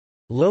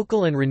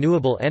 Local and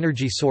renewable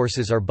energy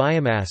sources are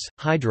biomass,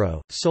 hydro,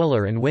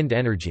 solar and wind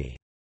energy.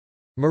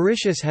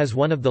 Mauritius has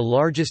one of the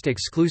largest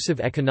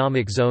exclusive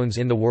economic zones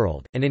in the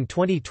world, and in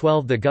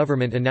 2012 the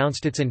government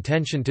announced its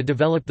intention to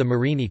develop the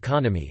marine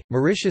economy.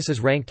 Mauritius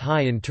is ranked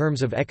high in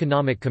terms of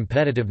economic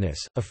competitiveness,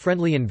 a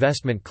friendly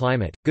investment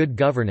climate, good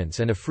governance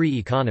and a free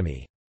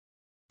economy.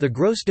 The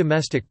gross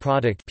domestic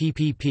product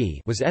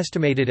 (PPP) was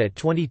estimated at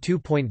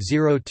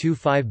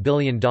 $22.025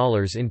 billion in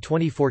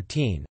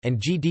 2014,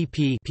 and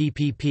GDP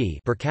 (PPP)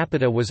 per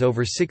capita was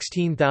over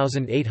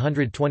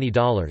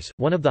 $16,820,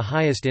 one of the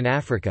highest in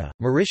Africa.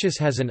 Mauritius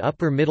has an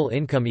upper middle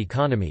income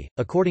economy,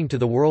 according to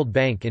the World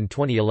Bank in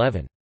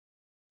 2011.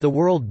 The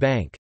World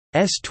Bank's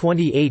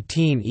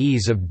 2018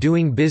 Ease of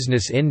Doing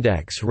Business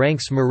Index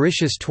ranks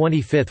Mauritius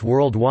 25th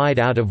worldwide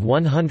out of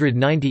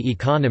 190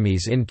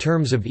 economies in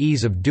terms of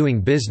ease of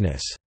doing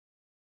business.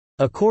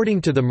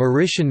 According to the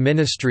Mauritian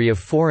Ministry of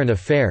Foreign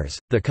Affairs,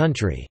 the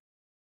country's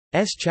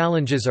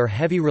challenges are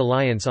heavy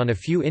reliance on a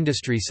few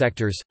industry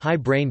sectors, high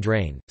brain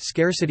drain,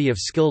 scarcity of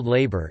skilled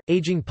labor,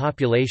 aging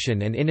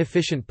population and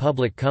inefficient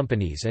public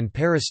companies and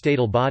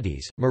parastatal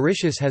bodies.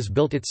 Mauritius has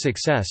built its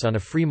success on a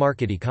free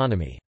market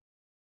economy.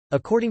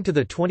 According to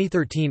the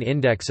 2013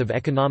 Index of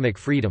Economic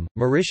Freedom,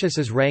 Mauritius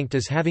is ranked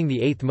as having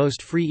the 8th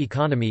most free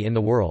economy in the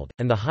world,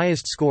 and the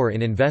highest score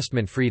in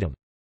investment freedom.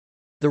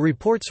 The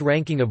report's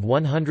ranking of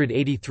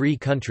 183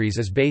 countries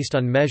is based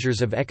on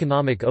measures of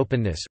economic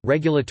openness,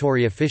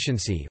 regulatory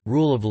efficiency,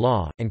 rule of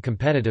law, and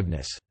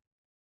competitiveness.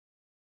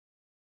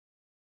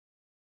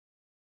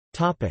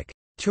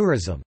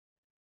 Tourism.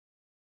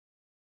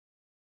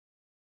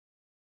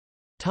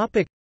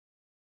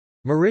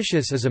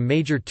 Mauritius is a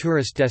major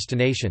tourist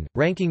destination,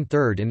 ranking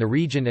 3rd in the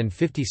region and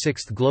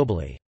 56th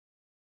globally.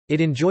 It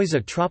enjoys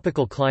a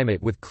tropical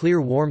climate with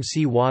clear warm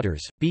sea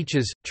waters,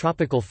 beaches,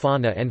 tropical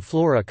fauna and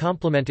flora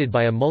complemented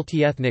by a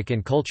multi-ethnic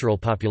and cultural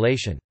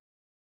population.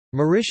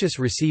 Mauritius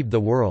received the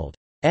world's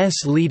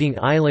leading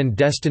island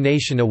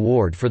destination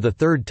award for the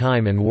 3rd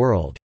time and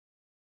world's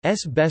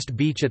best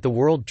beach at the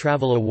World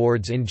Travel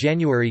Awards in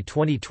January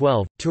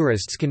 2012.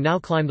 Tourists can now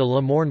climb the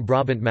Le Morne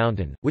Brabant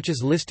mountain, which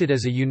is listed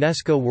as a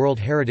UNESCO World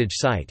Heritage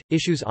Site.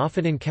 Issues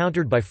often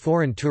encountered by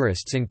foreign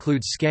tourists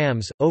include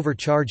scams,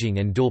 overcharging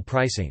and dual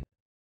pricing.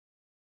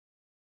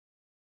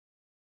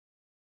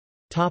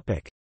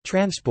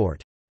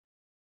 Transport.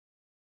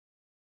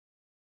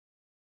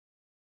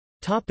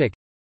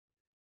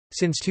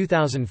 Since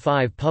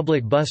 2005,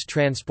 public bus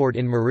transport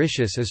in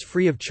Mauritius is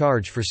free of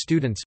charge for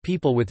students,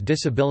 people with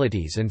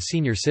disabilities and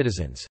senior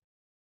citizens.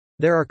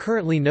 There are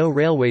currently no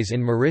railways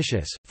in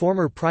Mauritius,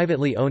 former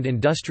privately owned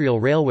industrial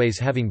railways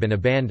having been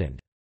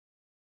abandoned.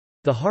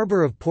 The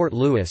harbour of Port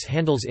Louis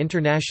handles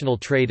international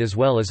trade as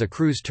well as a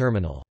cruise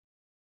terminal.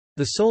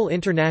 The sole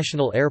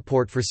international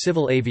airport for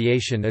civil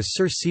aviation is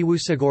Sir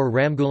Siwusagor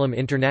Ramgoolam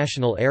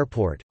International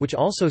Airport, which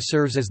also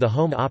serves as the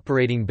home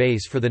operating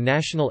base for the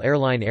national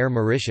airline Air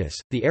Mauritius.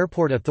 The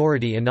airport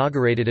authority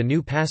inaugurated a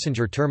new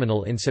passenger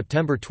terminal in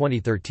September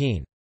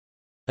 2013.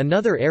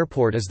 Another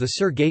airport is the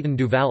Sir Gaetan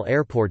Duval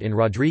Airport in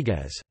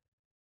Rodriguez.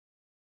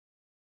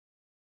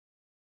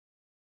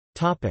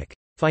 Topic: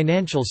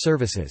 Financial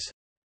services.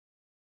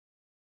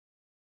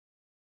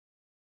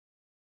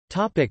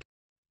 Topic: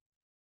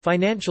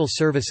 Financial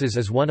services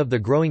is one of the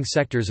growing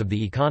sectors of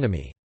the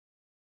economy.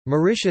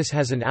 Mauritius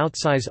has an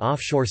outsized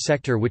offshore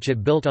sector which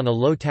it built on a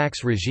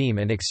low-tax regime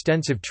and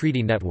extensive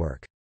treaty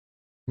network.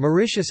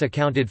 Mauritius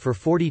accounted for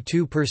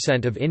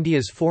 42% of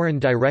India's foreign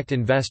direct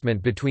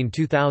investment between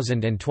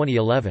 2000 and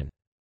 2011.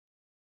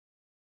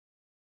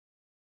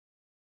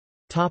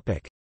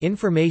 Topic: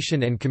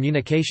 Information and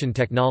communication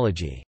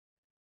technology.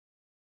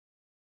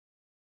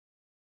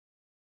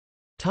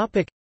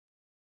 Topic: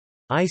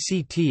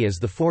 ICT is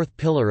the fourth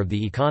pillar of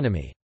the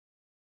economy.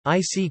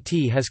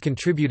 ICT has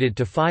contributed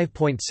to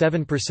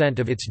 5.7%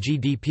 of its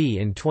GDP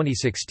in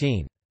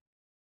 2016.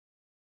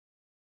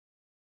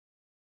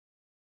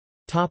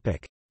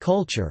 Topic: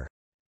 Culture.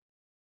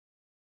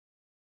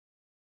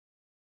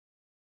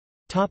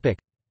 Topic: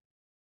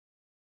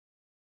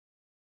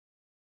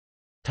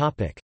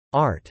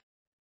 Art.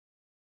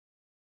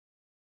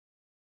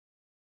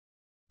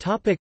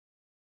 Topic: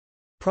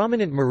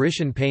 Prominent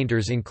Mauritian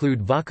painters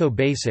include Vako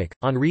Basic,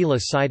 Henri Le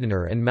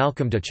Seidener and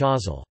Malcolm de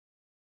Chazal.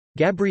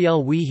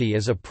 Gabriel Weehy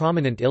is a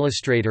prominent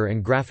illustrator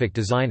and graphic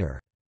designer.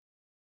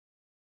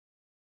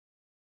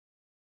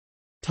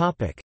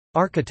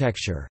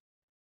 Architecture.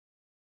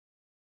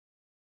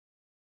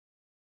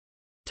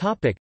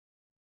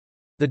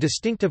 The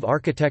distinctive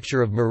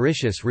architecture of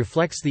Mauritius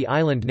reflects the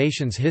island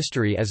nation's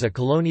history as a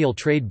colonial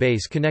trade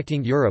base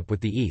connecting Europe with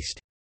the East.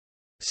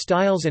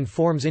 Styles and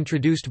forms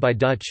introduced by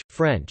Dutch,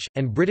 French,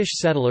 and British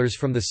settlers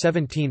from the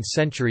 17th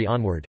century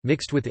onward,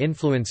 mixed with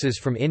influences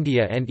from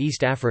India and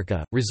East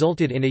Africa,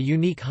 resulted in a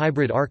unique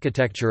hybrid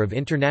architecture of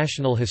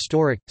international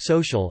historic,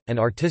 social, and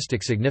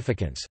artistic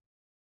significance.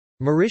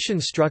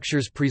 Mauritian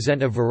structures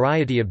present a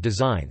variety of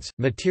designs,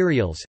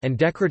 materials, and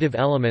decorative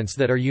elements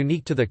that are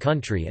unique to the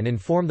country and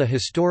inform the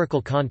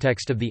historical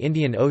context of the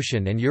Indian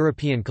Ocean and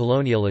European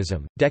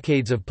colonialism.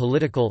 Decades of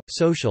political,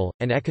 social,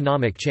 and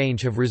economic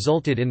change have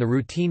resulted in the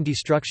routine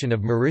destruction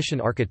of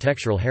Mauritian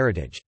architectural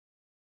heritage.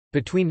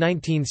 Between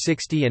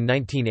 1960 and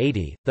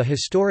 1980, the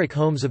historic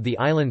homes of the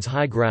island's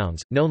high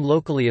grounds, known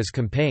locally as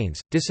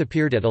campaigns,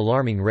 disappeared at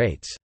alarming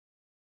rates.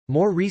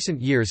 More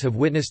recent years have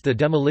witnessed the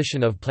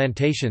demolition of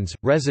plantations,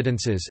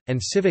 residences,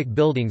 and civic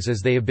buildings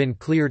as they have been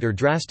cleared or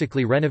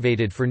drastically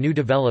renovated for new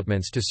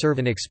developments to serve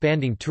an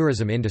expanding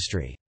tourism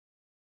industry.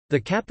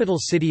 The capital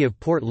city of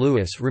Port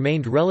Louis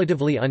remained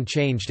relatively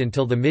unchanged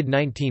until the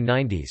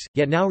mid-1990s,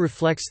 yet now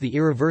reflects the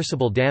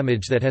irreversible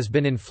damage that has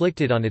been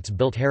inflicted on its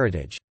built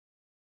heritage.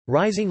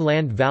 Rising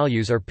land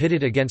values are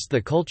pitted against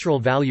the cultural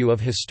value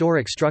of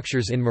historic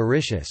structures in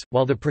Mauritius,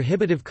 while the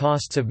prohibitive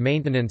costs of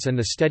maintenance and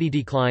the steady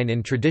decline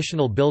in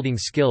traditional building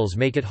skills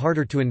make it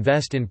harder to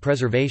invest in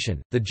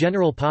preservation. The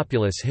general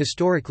populace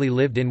historically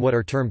lived in what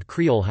are termed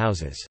Creole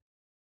houses.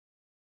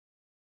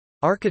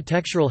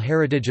 Architectural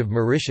heritage of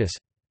Mauritius.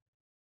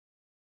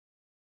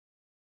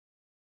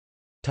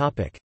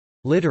 Topic: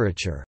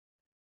 Literature.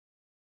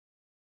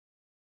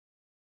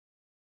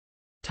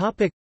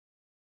 Topic: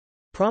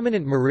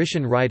 Prominent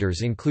Mauritian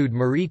writers include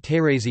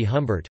Marie-Thérèse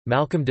Humbert,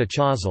 Malcolm de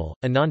Chazal,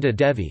 Ananda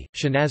Devi,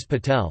 Shanaz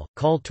Patel,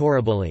 Kal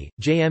Torabuli,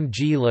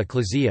 J.M.G. Le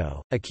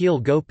Clésio,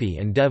 Akhil Gopi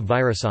and Dev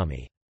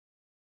Virasamy.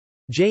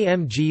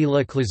 J.M.G.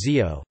 Le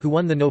Clésio, who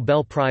won the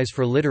Nobel Prize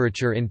for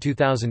Literature in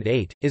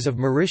 2008, is of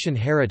Mauritian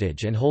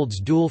heritage and holds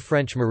dual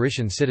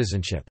French-Mauritian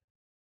citizenship.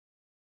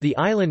 The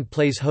island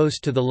plays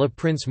host to the Le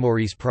Prince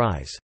Maurice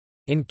Prize.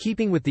 In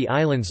keeping with the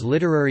island's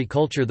literary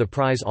culture, the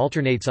prize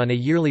alternates on a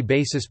yearly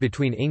basis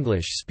between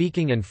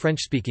English-speaking and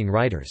French-speaking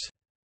writers.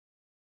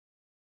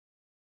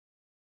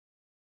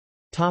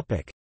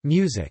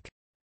 Music.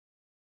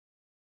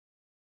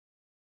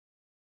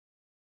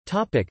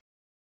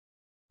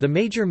 The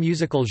major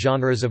musical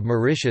genres of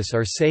Mauritius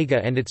are Sega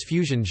and its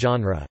fusion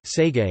genre,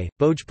 Sege,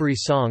 Bhojpuri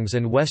songs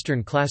and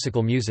Western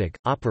classical music,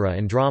 opera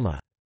and drama.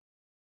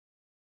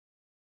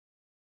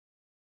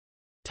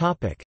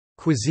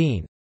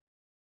 Cuisine.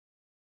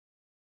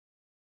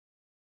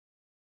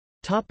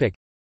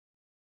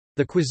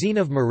 The cuisine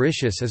of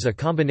Mauritius is a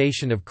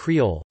combination of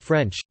Creole,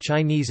 French,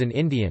 Chinese and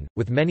Indian,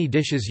 with many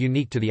dishes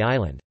unique to the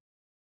island.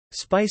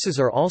 Spices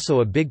are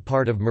also a big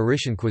part of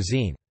Mauritian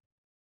cuisine.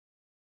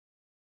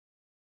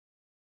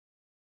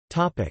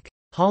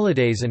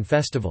 Holidays and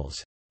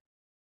festivals.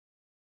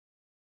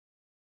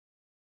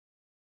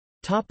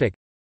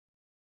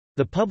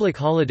 The public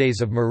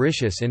holidays of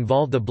Mauritius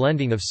involve the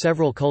blending of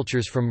several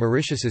cultures from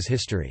Mauritius's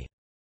history.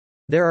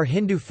 There are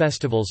Hindu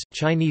festivals,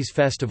 Chinese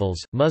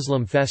festivals,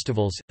 Muslim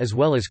festivals, as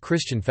well as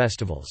Christian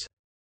festivals.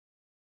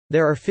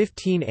 There are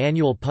 15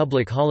 annual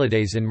public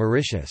holidays in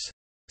Mauritius.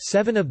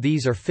 7 of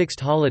these are fixed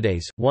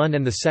holidays, 1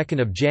 and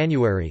 2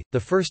 January,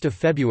 1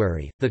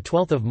 February,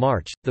 12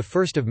 March,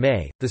 1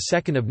 May,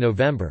 2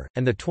 November,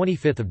 and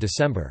 25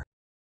 December.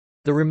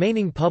 The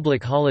remaining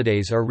public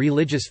holidays are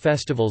religious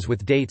festivals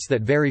with dates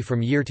that vary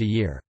from year to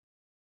year.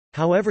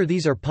 However,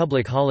 these are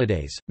public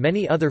holidays.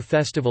 Many other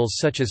festivals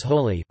such as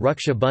Holi,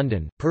 Raksha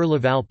Bandhan, Pur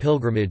Laval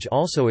pilgrimage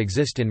also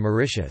exist in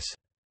Mauritius.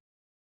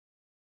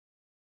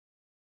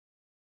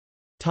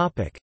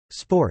 Topic: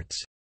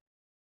 Sports.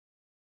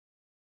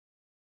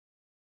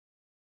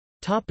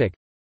 Topic: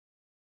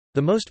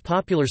 The most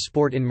popular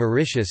sport in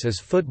Mauritius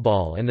is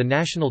football and the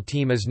national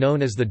team is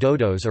known as the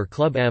Dodos or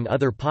Club M.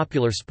 Other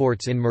popular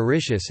sports in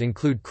Mauritius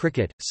include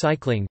cricket,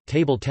 cycling,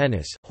 table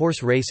tennis,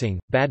 horse racing,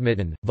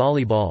 badminton,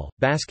 volleyball,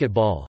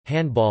 basketball,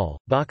 handball,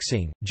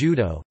 boxing,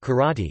 judo,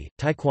 karate,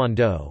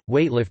 taekwondo,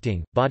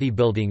 weightlifting,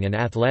 bodybuilding and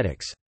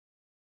athletics.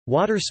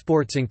 Water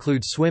sports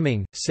include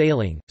swimming,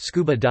 sailing,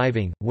 scuba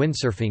diving,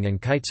 windsurfing and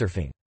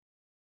kitesurfing.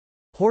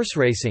 Horse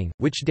racing,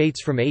 which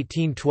dates from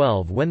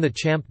 1812 when the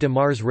Champ de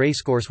Mars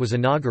racecourse was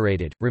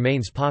inaugurated,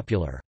 remains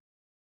popular.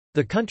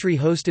 The country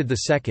hosted the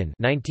second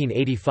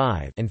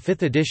 1985 and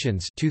fifth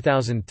editions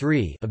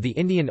 2003 of the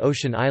Indian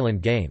Ocean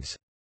Island Games.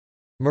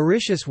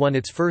 Mauritius won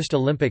its first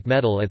Olympic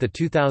medal at the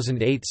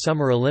 2008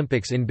 Summer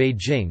Olympics in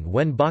Beijing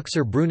when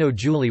boxer Bruno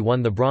Julie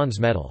won the bronze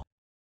medal.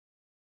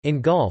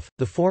 In golf,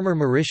 the former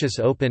Mauritius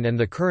Open and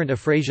the current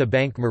Afrasia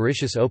Bank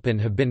Mauritius Open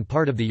have been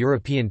part of the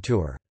European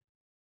Tour.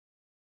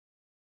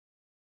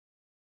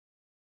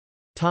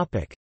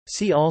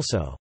 See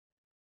also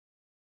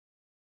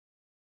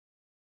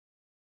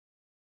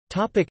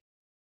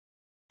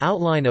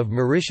Outline of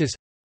Mauritius,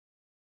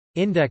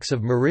 Index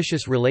of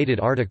Mauritius-related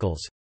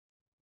articles,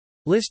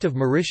 List of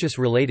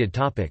Mauritius-related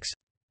topics.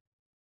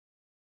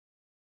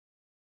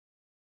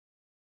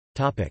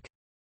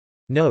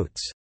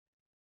 Notes.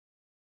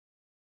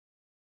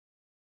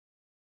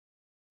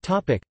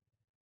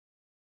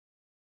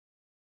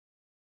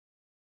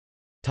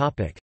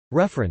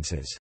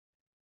 References.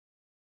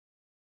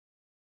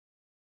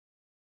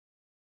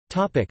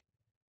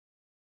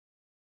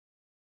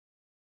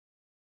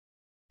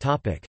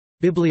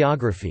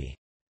 Bibliography.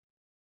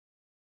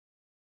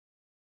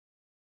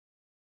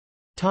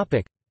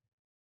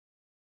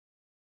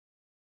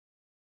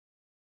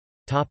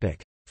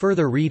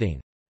 Further reading.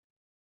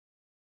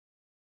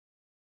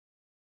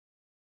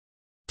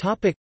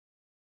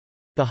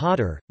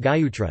 Bahadur,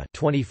 Gayutra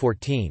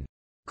 2014.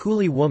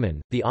 Coolie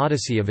Woman, The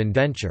Odyssey of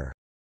Indenture.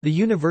 The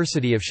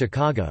University of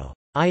Chicago.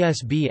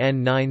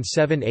 ISBN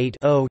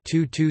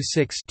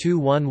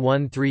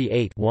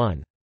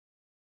 978-0-226-21138-1.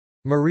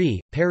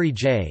 Marie, Perry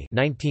J.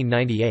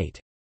 1998.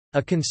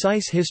 A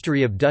Concise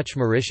History of Dutch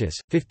Mauritius,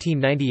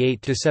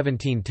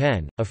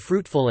 1598–1710, A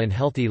Fruitful and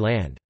Healthy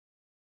Land.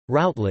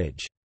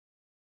 Routledge.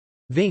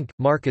 Vink,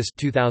 Marcus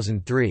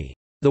 2003.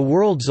 The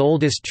World's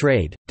Oldest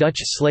Trade, Dutch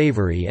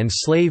Slavery and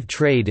Slave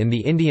Trade in the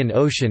Indian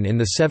Ocean in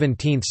the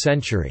 17th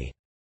Century.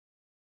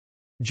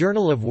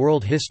 Journal of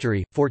World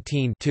History,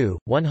 14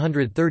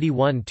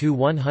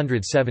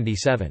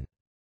 131–177.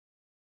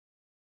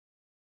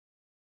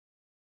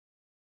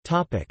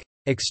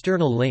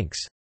 External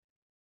links.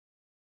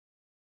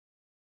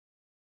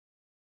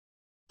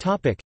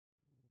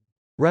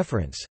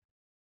 Reference.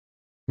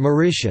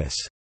 Mauritius.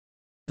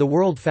 The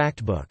World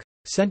Factbook.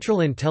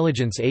 Central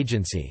Intelligence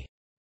Agency.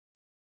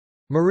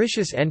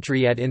 Mauritius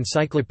entry at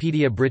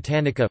Encyclopædia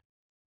Britannica.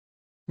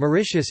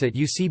 Mauritius at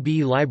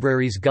UCB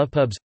Libraries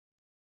GovPubs.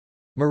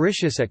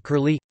 Mauritius at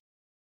Curlie.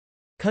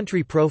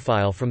 Country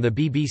profile from the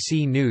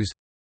BBC News.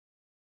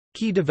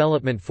 Key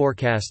development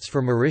forecasts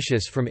for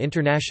Mauritius from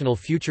International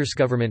Futures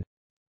Government.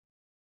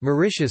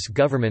 Mauritius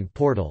Government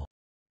Portal.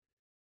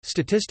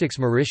 Statistics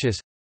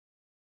Mauritius.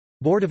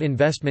 Board of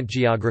Investment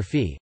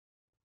Geography.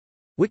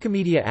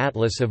 Wikimedia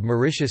Atlas of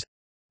Mauritius.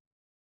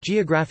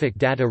 Geographic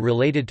data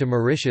related to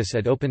Mauritius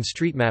at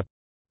OpenStreetMap.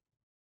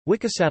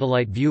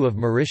 Wikisatellite view of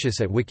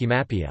Mauritius at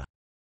Wikimapia.